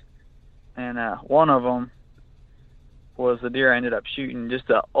distance. And one of them was the deer I ended up shooting, just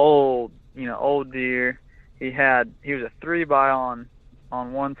an old deer. He was a 3x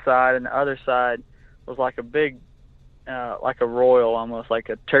on one side, and the other side was like a big, like a royal, almost like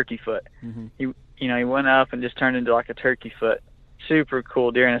a turkey foot. Mm-hmm. He went up and just turned into like a turkey foot. Super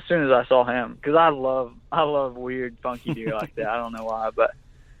cool deer. And as soon as I saw him, because I love weird, funky deer like that. I don't know why, but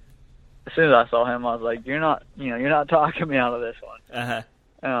as soon as I saw him, I was like, you're not talking me out of this one.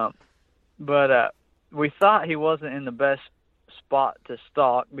 Uh-huh. But we thought he wasn't in the best spot to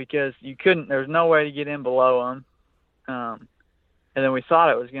stalk because there's no way to get in below him. And then we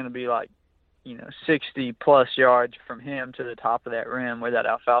thought it was going to be like, 60 plus yards from him to the top of that rim where that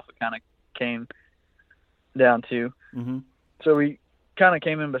alfalfa kind of came down to. Mm-hmm. So we kind of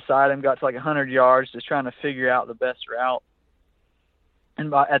came in beside him, got to like 100 yards, just trying to figure out the best route.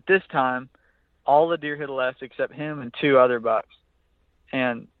 And at this time, all the deer had left except him and 2 other bucks.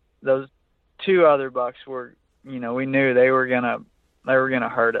 And those 2 other bucks were, we knew they were gonna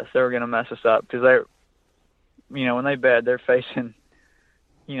hurt us. They were gonna mess us up because when they bed, they're facing,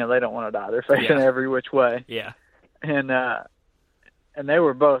 they don't want to die. They're facing every which way. Yeah. And they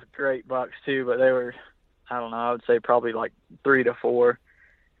were both great bucks too, but they were, I don't know, I would say probably like 3 to 4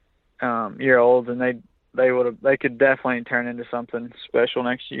 year olds, and they could definitely turn into something special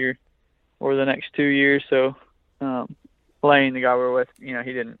next year or the next 2 years. So Lane, the guy we were with, he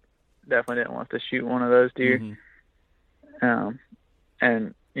definitely didn't want to shoot one of those deer. Mm-hmm.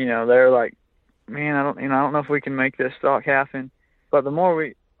 And they're like, man, I don't know if we can make this stalk happen. But the more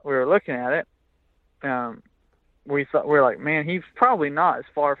we were looking at it, we were like, man, he's probably not as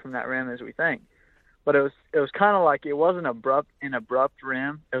far from that rim as we think. But it was kind of like it wasn't an abrupt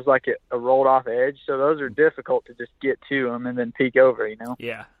rim. It was like a rolled off edge. So those are difficult to just get to them and then peek over,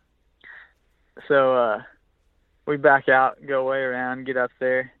 Yeah. So we back out, go way around, get up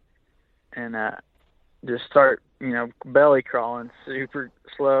there, and just start, belly crawling super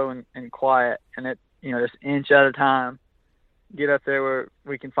slow and quiet. And it, just inch at a time, get up there where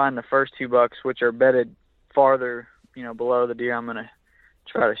we can find the first 2 bucks, which are bedded farther, below the deer I'm going to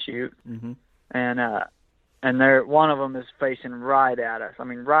try to shoot. Mm-hmm. And one of them is facing right at us. I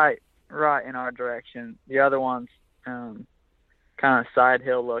mean, right in our direction. The other one's kind of side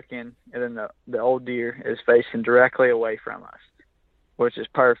hill looking, and then the old deer is facing directly away from us, which is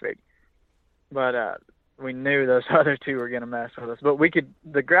perfect. But we knew those other 2 were going to mess with us. But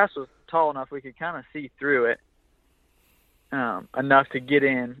the grass was tall enough we could kind of see through it enough to get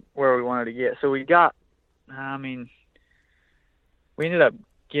in where we wanted to get. So we ended up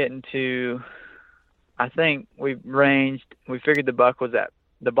getting to, I think we figured the buck was at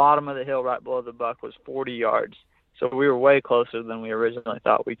the bottom of the hill right below the buck was 40 yards. So we were way closer than we originally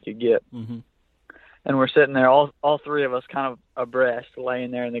thought we could get. Mm-hmm. And we're sitting there, all 3 of us kind of abreast,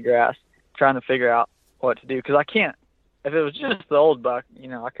 laying there in the grass, trying to figure out what to do. Because I can't, if it was just the old buck,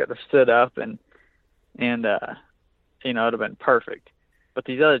 I could have stood up and it would have been perfect. But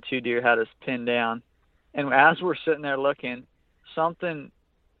these other 2 deer had us pinned down. And as we're sitting there looking, something,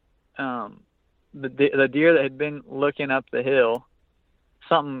 the deer that had been looking up the hill,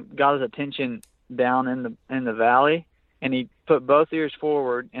 something got his attention down in the valley, and he put both ears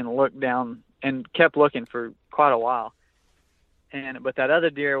forward and looked down and kept looking for quite a while. But that other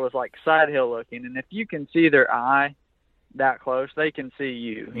deer was like side hill looking, and if you can see their eye that close, they can see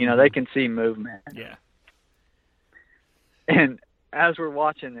you. Mm-hmm. They can see movement. Yeah. And as we're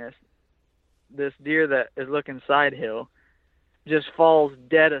watching this deer that is looking side hill just falls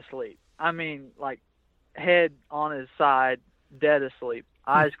dead asleep. I mean, like head on his side, dead asleep,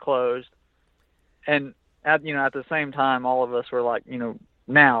 eyes closed. And at the same time, all of us were like,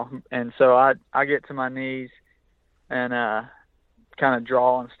 now. And so I get to my knees and kind of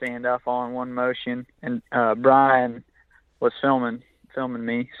draw and stand up all in one motion. And Brian was filming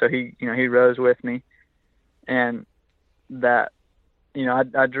me, so he rose with me. And that, I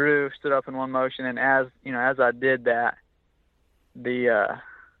stood up in one motion, and as I did that, the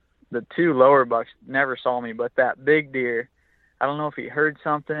 2 lower bucks never saw me, but that big deer, I don't know if he heard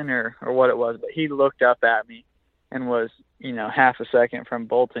something or what it was, but he looked up at me and was, half a second from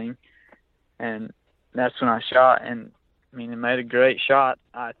bolting. And that's when I shot. And I mean, he made a great shot,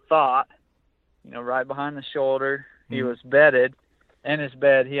 I thought, right behind the shoulder. He was bedded in his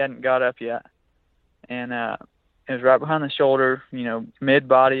bed. He hadn't got up yet. And it was right behind the shoulder,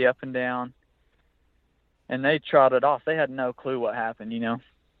 mid-body up and down. And they trotted off. They had no clue what happened,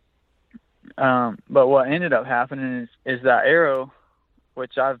 But what ended up happening is that arrow,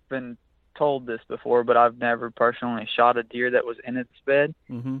 which I've been told this before, but I've never personally shot a deer that was in its bed.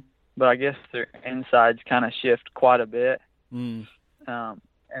 Mm-hmm. But I guess their insides kind of shift quite a bit. And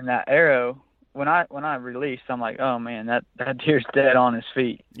that arrow, when I released, I'm like, oh man, that deer's dead on his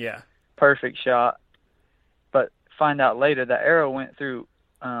feet. Yeah. Perfect shot. But find out later that arrow went through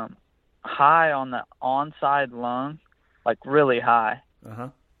high on the onside lung, like really high. Uh-huh.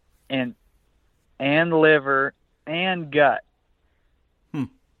 And liver and gut.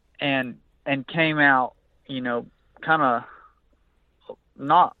 And came out, kind of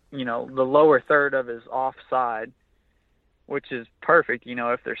not, the lower third of his offside, which is perfect,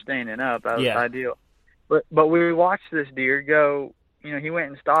 if they're standing up. That was ideal. But we watched this deer go, he went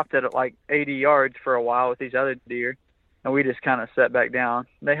and stopped at like 80 yards for a while with these other deer, and we just kind of sat back down.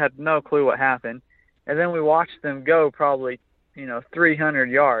 They had no clue what happened. And then we watched them go probably, 300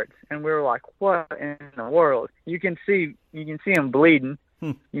 yards, and we were like, what in the world? You can see him bleeding.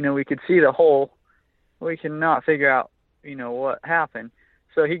 We could see the hole. We could not figure out, what happened.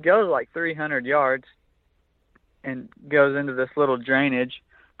 So he goes like 300 yards and goes into this little drainage,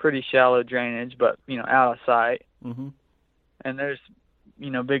 pretty shallow drainage, but, out of sight. Mm-hmm. And there's,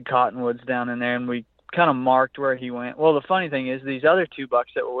 big cottonwoods down in there, and we kind of marked where he went. Well, the funny thing is these other two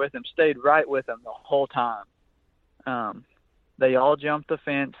bucks that were with him stayed right with him the whole time. They all jumped the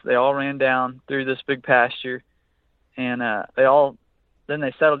fence. They all ran down through this big pasture, and then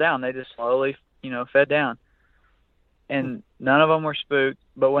they settled down. They just slowly, fed down. And none of them were spooked.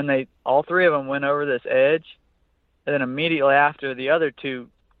 But when all three of them went over this edge, and then immediately after, the other two,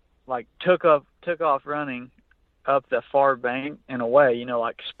 like, took off running up the far bank and away,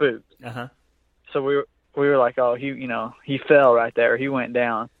 like spooked. Uh-huh. So we were like, oh, he fell right there. He went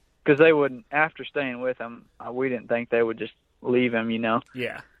down. Because they wouldn't, after staying with him, we didn't think they would just leave him,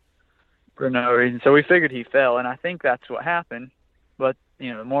 Yeah. for no reason. So we figured he fell, and I think that's what happened. But,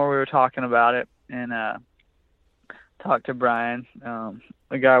 the more we were talking about it, and talked to Brian,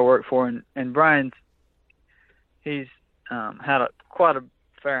 the guy I work for, and Brian's, he's had quite a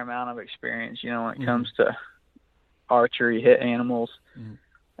fair amount of experience, when it comes to archery, hit animals. Mm-hmm.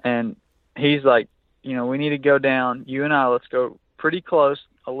 And he's like, we need to go down, you and I, let's go pretty close,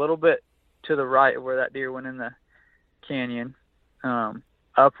 a little bit to the right of where that deer went in the canyon,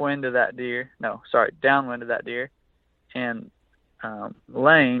 downwind of that deer, and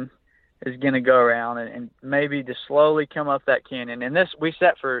Lane is going to go around and maybe just slowly come up that canyon. And we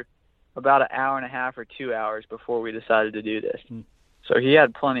sat for about an hour and a half or 2 hours before we decided to do this. So he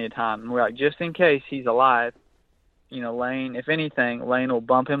had plenty of time. And we're like, just in case he's alive, Lane, if anything, Lane will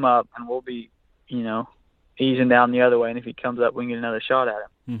bump him up, and we'll be, easing down the other way. And if he comes up, we can get another shot at him.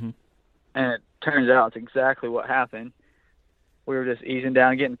 Mm-hmm. And it turns out it's exactly what happened. We were just easing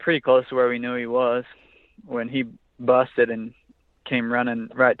down, getting pretty close to where we knew he was, when he busted and came running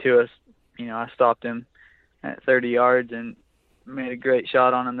right to us. I stopped him at 30 yards and made a great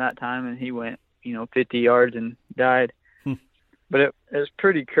shot on him that time, and he went, 50 yards and died. But it was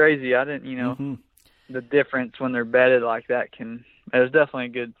pretty crazy. I didn't, the difference when they're bedded like that it was definitely a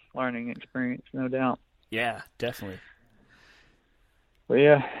good learning experience, no doubt. Yeah, definitely. But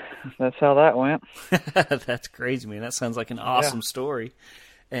yeah, that's how that went. That's crazy, man. That sounds like an awesome story.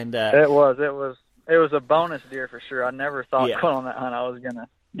 And it was a bonus deer for sure. I never thought going on that hunt I was gonna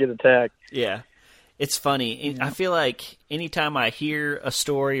get attacked. Yeah, it's funny. I feel like anytime I hear a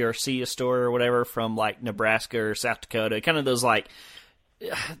story or see a story or whatever from like Nebraska or South Dakota, kind of those like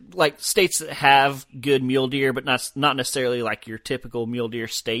states that have good mule deer, but not necessarily like your typical mule deer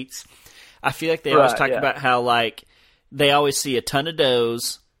states. I feel like they always talk about how like they always see a ton of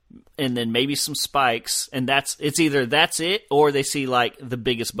does and then maybe some spikes, and it's either that's it or they see like the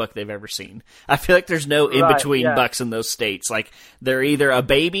biggest buck they've ever seen. I feel like there's no in between bucks in those states. Like they're either a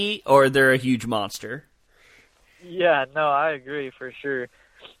baby or they're a huge monster. Yeah, no, I agree for sure.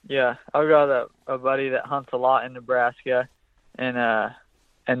 Yeah, I've got a buddy that hunts a lot in Nebraska, and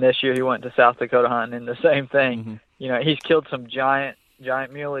this year he went to South Dakota hunting, and the same thing. Mm-hmm. He's killed some giant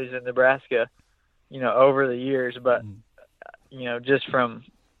muleys in Nebraska, over the years, but just from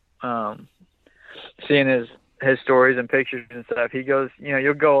seeing his stories and pictures and stuff, he goes,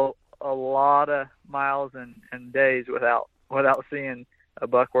 you'll go a lot of miles and days without seeing a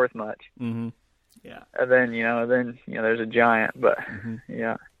buck worth much. Mm-hmm. Yeah. And then, there's a giant, but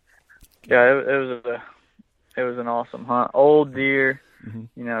it was an awesome hunt. Old deer,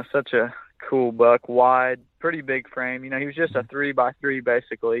 you know, such a cool buck, wide, pretty big frame. You know, he was just a 3x3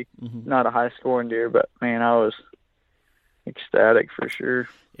 basically, not a high scoring deer, but man, I was ecstatic for sure.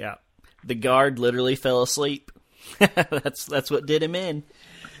 Yeah. The guard literally fell asleep. That's what did him in.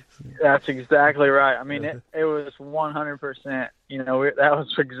 That's exactly right. I mean, it was 100%. You know, that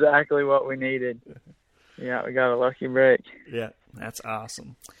was exactly what we needed. Yeah, we got a lucky break. Yeah, that's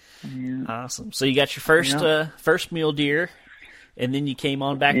awesome. Yeah. Awesome. So you got your first mule deer, and then you came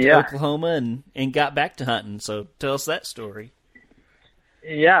on back to Oklahoma and got back to hunting. So tell us that story.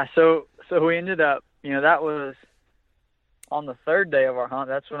 Yeah, so we ended up, you know, that was on the third day of our hunt.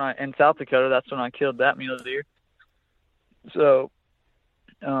 That's when in South Dakota, that's when I killed that mule deer. So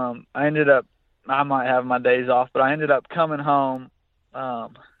I ended up, I might have my days off, but I ended up coming home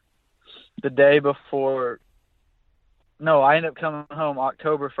the day before. No, I ended up coming home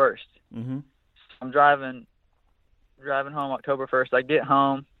October 1st. Mm-hmm. I'm driving home October 1st. I get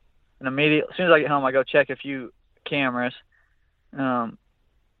home, and immediately, as soon as I get home, I go check a few cameras.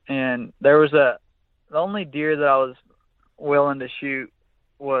 And there was the only deer that I was willing to shoot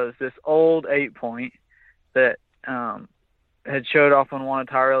was this old 8-point that had showed off on one of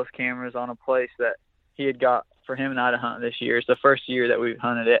Tyrell's cameras on a place that he had got for him and I to hunt this year. It's the first year that we've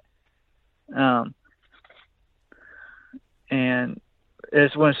hunted it. And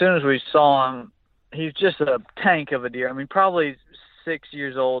as soon as we saw him, he's just a tank of a deer. I mean, probably 6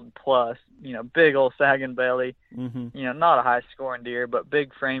 years old plus, you know, big old sagging belly, you know, not a high scoring deer, but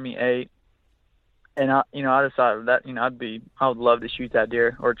big framey 8. And I decided that, you know, I would love to shoot that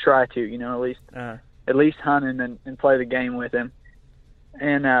deer, or try to, you know, at least hunt him and play the game with him.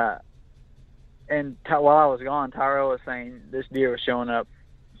 And while I was gone, Tyrell was saying this deer was showing up,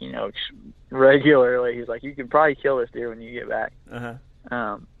 you know, regularly. He's like, you can probably kill this deer when you get back.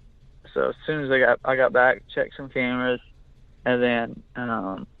 So as soon as I got back, checked some cameras, and then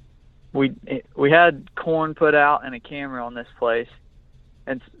we had corn put out and a camera on this place,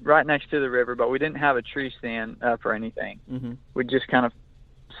 and it's right next to the river, but we didn't have a tree stand up or anything. We just kind of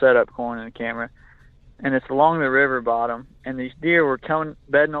set up corn and a camera, and it's along the river bottom, and these deer were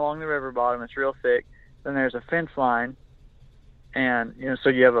bedding along the river bottom. It's real thick. Then there's a fence line, and, you know, so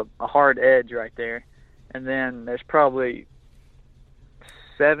you have a hard edge right there, and then there's probably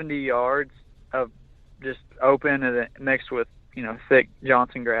 70 yards of just open and then mixed with, you know, thick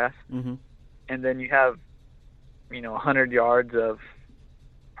Johnson grass. And then you have, you know, 100 yards or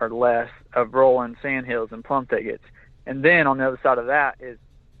less of rolling sand hills and plum thickets. And then on the other side of that is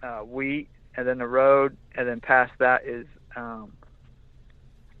wheat, and then the road, and then past that is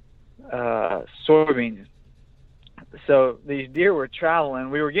soybeans. So these deer were traveling.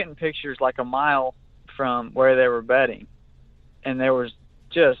 We were getting pictures like a mile from where they were bedding, and there was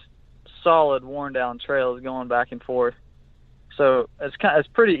just solid worn down trails going back and forth. So it's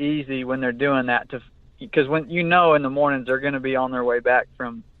pretty easy when they're doing that, because when, you know, in the mornings they're going to be on their way back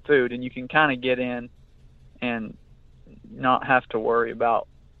from food, and you can kind of get in and not have to worry about,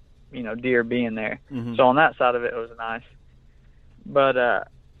 you know, deer being there. So on that side of it was nice. But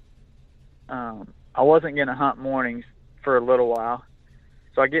I wasn't going to hunt mornings for a little while.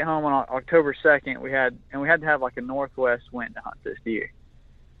 So I get home on October 2nd. We had to have like a northwest wind to hunt this deer.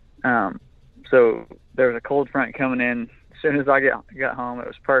 So there was a cold front coming in. As soon as I got home, it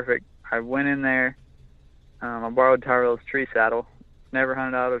was perfect. I went in there. I borrowed Tyrell's tree saddle. Never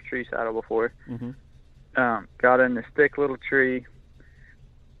hunted out of a tree saddle before. Got in this thick little tree,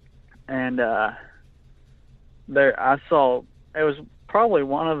 and there I saw, it was probably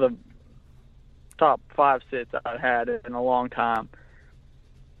one of the top 5 sits I've had in a long time.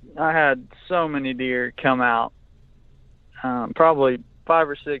 I had so many deer come out, probably 5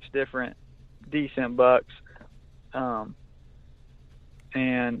 or 6 different decent bucks,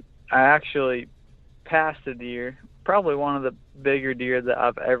 and I actually passed a deer, probably one of the bigger deer that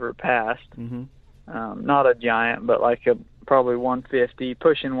I've ever passed. Not a giant, but like probably 150,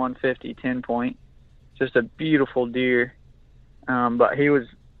 pushing 150, 10-point. Just a beautiful deer. But he was,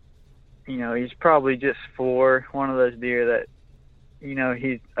 you know, he's probably just 4, one of those deer that, you know,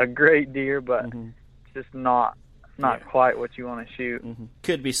 he's a great deer, but just not quite what you want to shoot.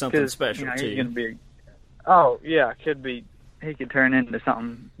 Could be something special, you know, too. He's gonna be, could be. He could turn into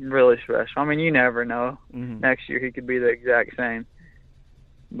something really special. I mean, you never know. Next year he could be the exact same.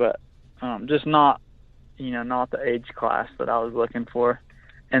 But just not, you know, not the age class that I was looking for.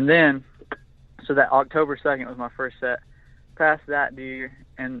 And then, so that October 2nd was my first set. Past that deer,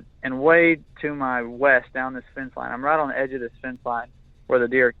 and way to my west down this fence line. I'm right on the edge of this fence line where the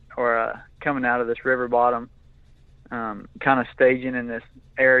deer are coming out of this river bottom, kind of staging in this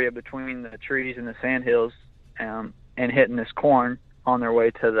area between the trees and the sand hills and hitting this corn on their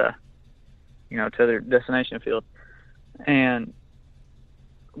way to the, to their destination field. And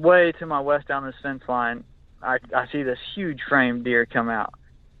way to my west down this fence line, I see this huge frame deer come out,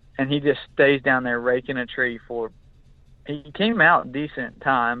 and he just stays down there raking a tree he came out decent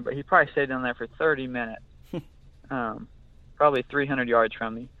time, but he probably stayed down there for 30 minutes, probably 300 yards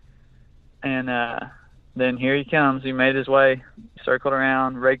from me. And then here he comes. He made his way, circled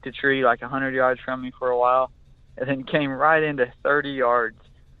around, raked a tree like 100 yards from me for a while, and then came right into 30 yards.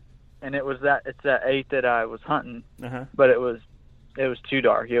 And it's that 8 that I was hunting, but it was too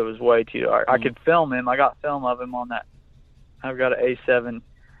dark. It was way too dark. I could film him. I got film of him on that. I've got an A7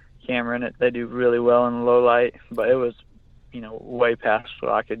 camera in it. They do really well in low light, but it was, way past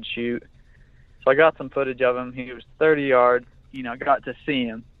what I could shoot. So I got some footage of him. He was 30 yards. I got to see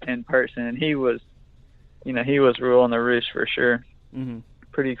him in person, and he was ruling the roost for sure. Mm-hmm.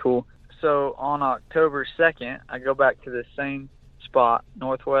 Pretty cool. So on October 2nd, I go back to the same spot,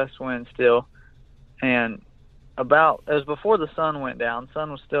 northwest wind still, and it was before the sun went down.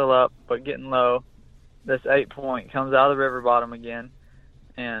 Sun was still up, but getting low. This 8-point comes out of the river bottom again,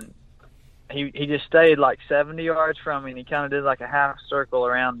 and he just stayed like 70 yards from me, and he kind of did like a half circle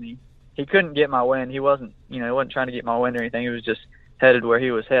around me. He couldn't get my wind. He wasn't trying to get my wind or anything. He was just headed where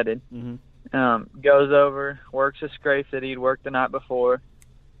he was headed. Mm-hmm. Goes over, works a scrape that he'd worked the night before,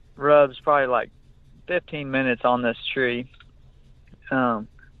 rubs probably like 15 minutes on this tree.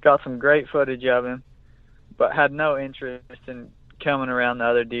 Got some great footage of him, but had no interest in coming around the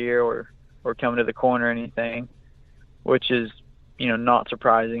other deer or coming to the corner or anything, which is, not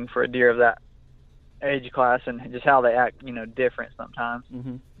surprising for a deer of that age class and just how they act, different sometimes.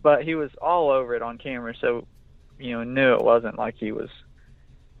 Mm-hmm. But he was all over it on camera, so, knew it wasn't like he was,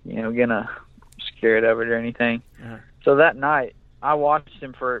 gonna scared of it or anything. Uh-huh. So that night, I watched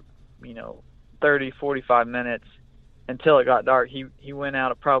him for, 30, 45 minutes until it got dark. He went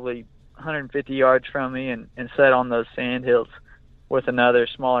out at probably 150 yards from me and sat on those sand hills with another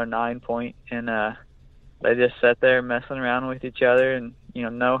smaller 9-point, and they just sat there messing around with each other, and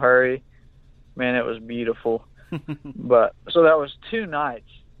no hurry. Man, it was beautiful. But so that was 2 nights,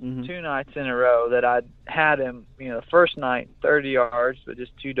 mm-hmm. 2 nights in a row that I'd had him. The first night 30 yards, but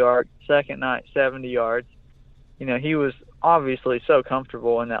just too dark. Second night 70 yards. He was obviously so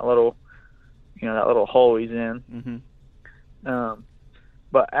comfortable in that little, that little hole he's in. Mm-hmm.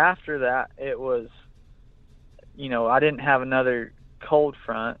 But after that, it was, I didn't have another cold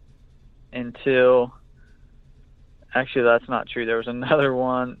front until, actually that's not true. There was another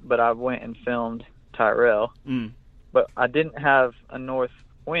one, but I went and filmed Tyrell. Mm. But I didn't have a north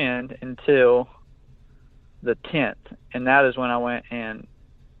wind until the 10th, and that is when I went and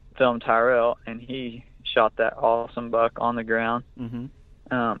filmed Tyrell, and he shot that awesome buck on the ground. Mm-hmm.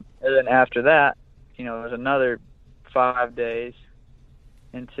 And then after that, it was another 5 days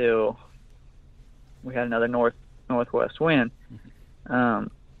until we had another northwest wind. Mm-hmm.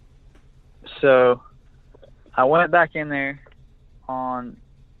 So I went back in there on,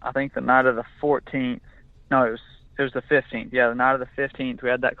 I think, the night of the 14th. No, it was the 15th. Yeah, the night of the 15th, we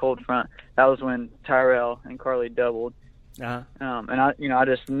had that cold front. That was when Tyrell and Carly doubled. Uh-huh. And I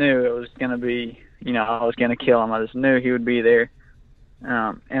just knew it was going to be, I was going to kill him. I just knew he would be there.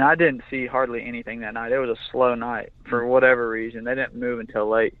 And I didn't see hardly anything that night. It was a slow night for whatever reason. They didn't move until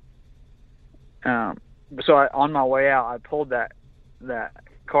late. So on my way out, I pulled that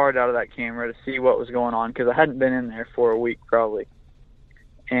card out of that camera to see what was going on, because I hadn't been in there for a week probably.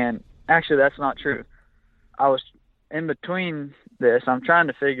 And actually, that's not true. I was in between this. I'm trying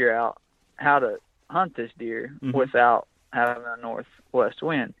to figure out how to hunt this deer mm-hmm. without having a northwest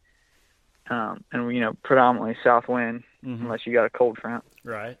wind. And predominantly south wind, mm-hmm. unless you got a cold front.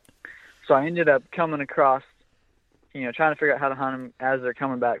 Right. So I ended up coming across, trying to figure out how to hunt them as they're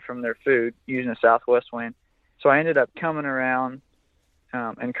coming back from their food using a southwest wind. So I ended up coming around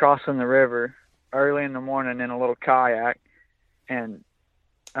and crossing the river early in the morning in a little kayak and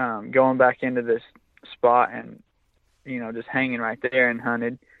going back into this spot and, just hanging right there and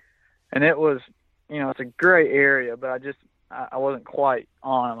hunted. And it was, it's a great area, but I wasn't quite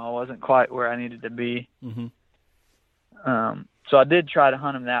on them. I wasn't quite where I needed to be. Mm-hmm. So I did try to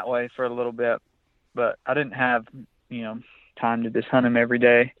hunt him that way for a little bit, but I didn't have, time to just hunt him every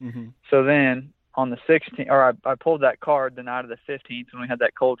day. Mm-hmm. So then on the 16th, or I pulled that card the night of the 15th when we had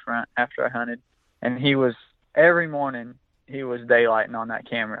that cold front after I hunted, and every morning he was daylighting on that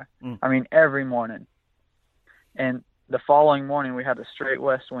camera. Mm. I mean, every morning. And the following morning we had a straight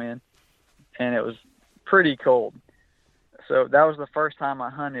west wind, and it was pretty cold. So that was the first time I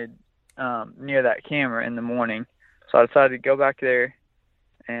hunted near that camera in the morning. So I decided to go back there,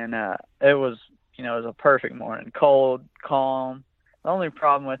 and it was, it was a perfect morning. Cold, calm. The only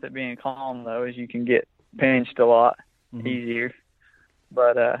problem with it being calm, though, is you can get pinched a lot easier.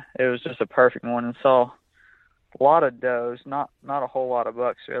 But it was just a perfect morning. Saw a lot of does, not a whole lot of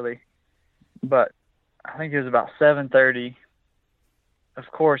bucks, really. But I think it was about 7:30. Of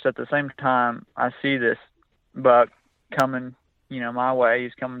course, at the same time, I see this buck coming, my way.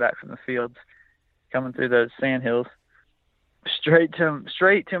 He's coming back from the fields, coming through those sand hills. Straight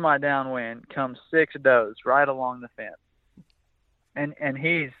to my downwind comes 6 does right along the fence. And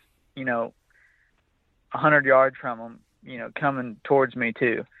he's, 100 yards from him, coming towards me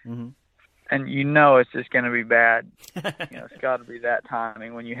too. Mm-hmm. And it's just going to be bad. It's got to be that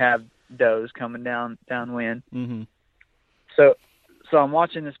timing when you have does coming downwind. Mm-hmm. So I'm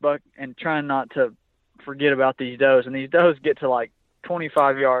watching this buck and trying not to forget about these does. And these does get to like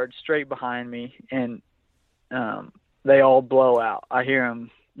 25 yards straight behind me, and they all blow out. I hear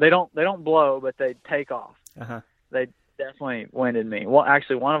them. They don't blow, but they take off. Uh-huh. They definitely winded me. Well,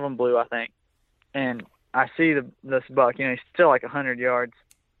 actually, one of them blew, I think. And I see this buck. He's still like 100 yards.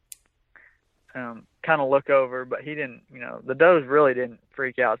 Kind of look over, but he didn't. The does really didn't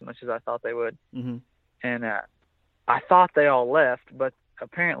freak out as much as I thought they would. Mm-hmm. And I thought they all left, but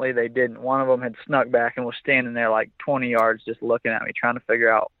apparently they didn't. One of them had snuck back and was standing there like 20 yards just looking at me, trying to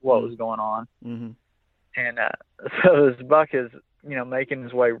figure out what was going on. Mm-hmm. And so this buck is, making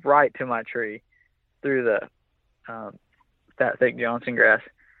his way right to my tree through the that thick Johnson grass.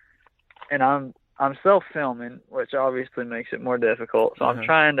 And I'm self-filming, which obviously makes it more difficult. So I'm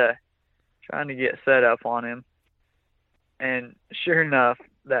trying to get set up on him. And sure enough,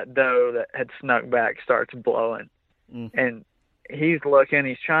 that doe that had snuck back starts blowing. And he's looking,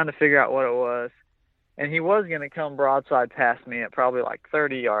 he's trying to figure out what it was. And he was going to come broadside past me at probably like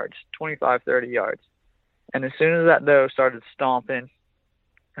 30 yards, 25, 30 yards. And as soon as that doe started stomping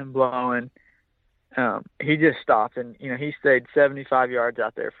and blowing, he just stopped. And, he stayed 75 yards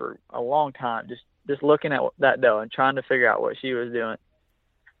out there for a long time, just looking at that doe and trying to figure out what she was doing.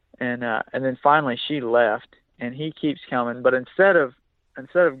 And then finally she left, and he keeps coming. But instead of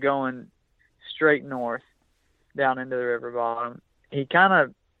going straight north down into the river bottom, he kind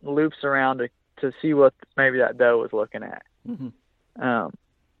of loops around to see what maybe that doe was looking at. Mm-hmm.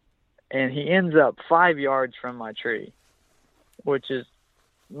 And he ends up 5 yards from my tree, which is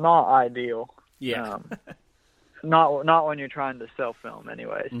not ideal. Yeah. Not when you're trying to self-film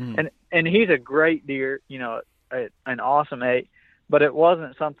anyways. Mm-hmm. And he's a great deer, an awesome 8, but it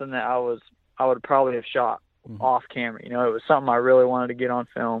wasn't something that I would probably have shot off camera. It was something I really wanted to get on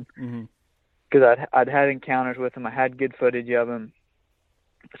film because I'd had encounters with him. I had good footage of him.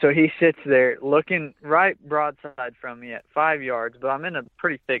 So he sits there looking right broadside from me at 5 yards, but I'm in a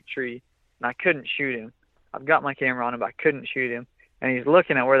pretty thick tree, and I couldn't shoot him. I've got my camera on him, but I couldn't shoot him. And he's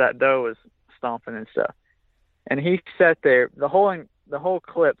looking at where that doe was stomping and stuff. And he sat there. The whole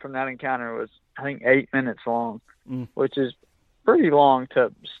clip from that encounter was, I think, 8 minutes long, which is pretty long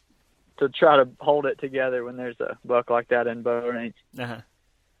to try to hold it together when there's a buck like that in bow range. Uh-huh.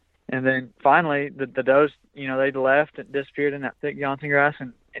 And then finally, the does, they'd left and disappeared in that thick Johnson grass,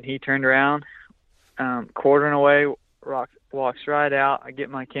 and he turned around, quartering away, walks right out. I get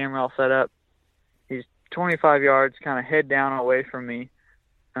my camera all set up. He's 25 yards, kind of head down away from me,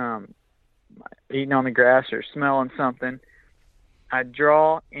 eating on the grass or smelling something. I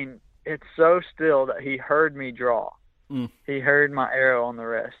draw, and it's so still that he heard me draw. He heard my arrow on the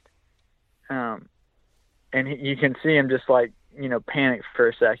rest. And you can see him just like, panicked for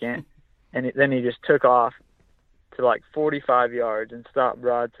a second. And then he just took off to like 45 yards and stopped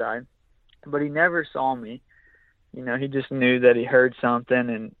broadside. But he never saw me. He just knew that he heard something.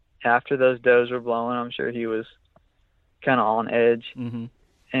 And after those does were blowing, I'm sure he was kind of on edge. Mm-hmm.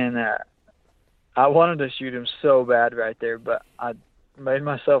 And I wanted to shoot him so bad right there, but I made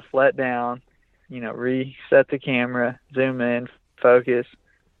myself let down, reset the camera, zoom in, focus.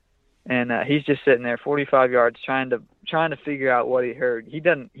 And he's just sitting there 45 yards trying to figure out what he heard. He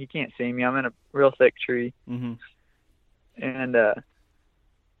can't see me. I'm in a real thick tree. Mm-hmm. And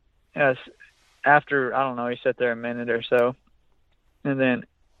after, I don't know, he sat there a minute or so, and then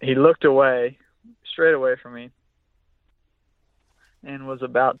he looked away, straight away from me, and was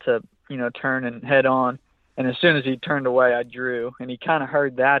about to, turn and head on. And as soon as he turned away, I drew, and he kind of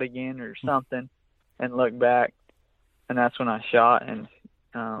heard that again or something and looked back. And that's when I shot. And,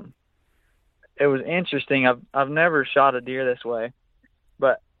 it was interesting. I've never shot a deer this way,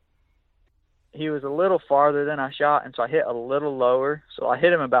 but he was a little farther than I shot, and so I hit a little lower. So I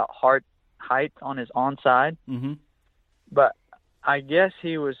hit him about heart height on his onside. Mm-hmm. But I guess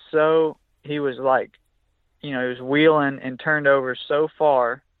he was like, he was wheeling and turned over so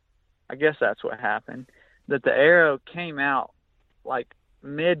far I guess that's what happened, that the arrow came out like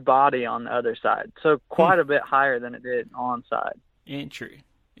mid-body on the other side, so quite a bit higher than it did on side.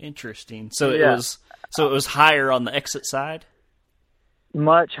 Interesting. So it was higher on the exit side?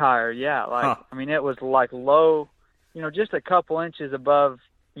 Much higher, yeah. I mean, it was like low, just a couple inches above,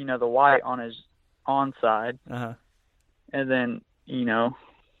 the white on his on side. Uh-huh. And then,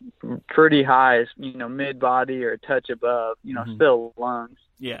 pretty high as, mid-body or a touch above, still lungs.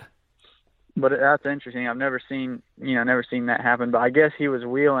 Yeah. But that's interesting. I've never seen that happen. But I guess he was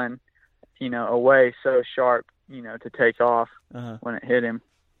wheeling, away so sharp, to take off when it hit him.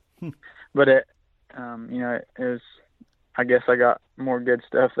 But it was, I guess I got more good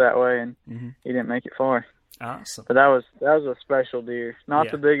stuff that way, and he didn't make it far. Awesome. But that was a special deer.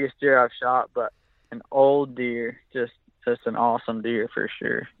 Not the biggest deer I've shot, but an old deer, just an awesome deer for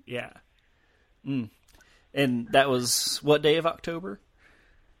sure. Yeah. And that was what day of October?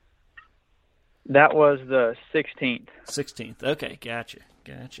 That was the 16th. 16th. Okay, gotcha.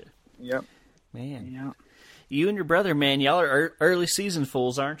 Yep. Man. Yep. You and your brother, man, y'all are early season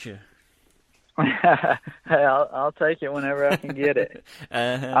fools, aren't you? Hey, I'll take it whenever I can get it.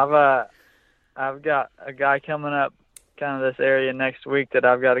 I've got a guy coming up kind of this area next week that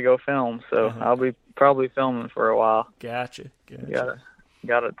I've got to go film, so I'll be probably filming for a while. Gotcha.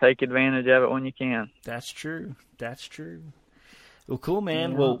 Gotta take advantage of it when you can. That's true. Well, cool,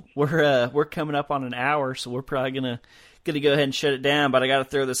 man. Yeah. Well, we're coming up on an hour, so we're probably gonna go ahead and shut it down. But I got to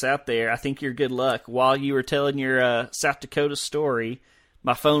throw this out there. I think you're good luck. While you were telling your South Dakota story,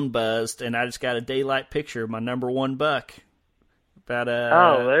 my phone buzzed, and I just got a daylight picture of my number one buck.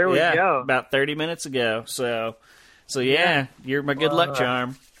 There we go. About 30 minutes ago. So yeah, you're my good luck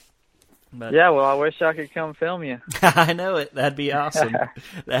charm. But, yeah, well, I wish I could come film you. I know it. That'd be awesome.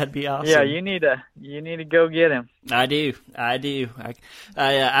 Yeah, you need to go get him. I do.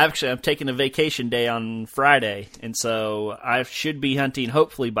 I'm taking a vacation day on Friday, and so I should be hunting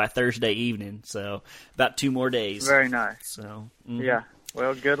hopefully by Thursday evening. So about 2 more days. Very nice. So yeah.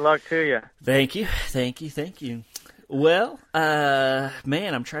 Well, good luck to you. Thank you. Well,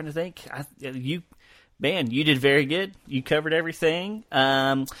 man, I'm trying to think. You did very good. You covered everything.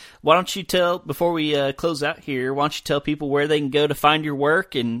 Why don't you before we close out here, why don't you tell people where they can go to find your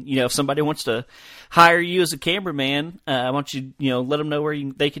work? And, if somebody wants to hire you as a cameraman, why don't you, let them know where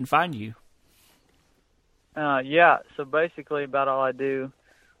they can find you? Yeah, so basically about all I do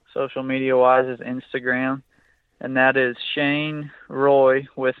social media-wise is Instagram, and that is Shane Roy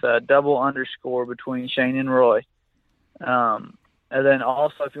with a double underscore between Shane and Roy. And then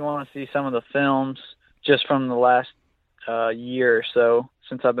also if you want to see some of the films just from the last year or so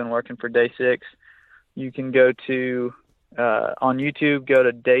since I've been working for Day 6, you can go to, on YouTube, go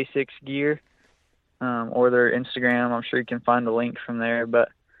to Day 6 Gear, or their Instagram. I'm sure you can find the link from there. But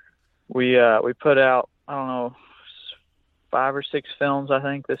we put out, I don't know, 5 or 6 films, I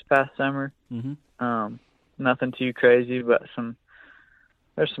think, this past summer. Mm-hmm. Nothing too crazy, but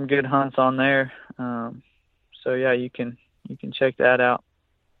there's some good hunts on there. So yeah, you can check that out.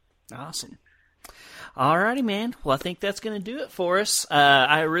 Awesome. Alrighty, man. Well, I think that's going to do it for us.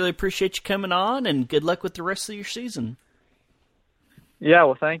 I really appreciate you coming on, and good luck with the rest of your season. Yeah,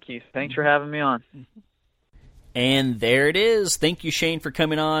 well, thank you. Thanks for having me on. And there it is. Thank you, Shane, for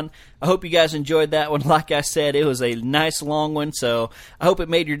coming on. I hope you guys enjoyed that one. Like I said, it was a nice long one, so I hope it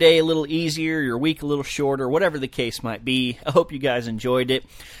made your day a little easier, your week a little shorter, whatever the case might be. I hope you guys enjoyed it.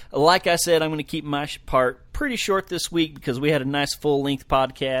 Like I said, I'm going to keep my part pretty short this week because we had a nice full-length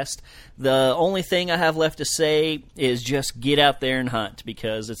podcast. The only thing I have left to say is just get out there and hunt,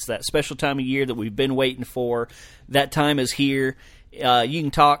 because it's that special time of year that we've been waiting for. That time is here. You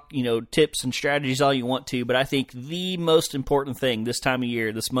can talk, tips and strategies all you want to, but I think the most important thing this time of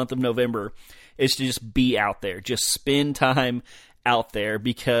year, this month of November, is to just be out there. Just spend time out there,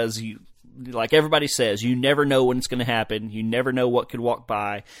 because like everybody says, you never know when it's going to happen. You never know what could walk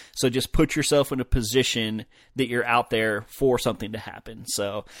by. So just put yourself in a position that you're out there for something to happen.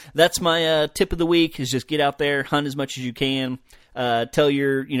 So that's my tip of the week, is just get out there, hunt as much as you can. Tell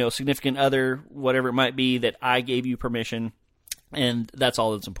your significant other, whatever it might be, that I gave you permission. And that's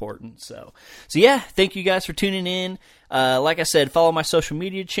all that's important. So yeah, thank you guys for tuning in. Like I said, follow my social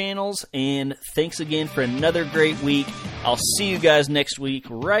media channels, and thanks again for another great week. I'll see you guys next week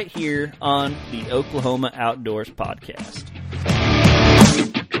right here on the Oklahoma Outdoors Podcast.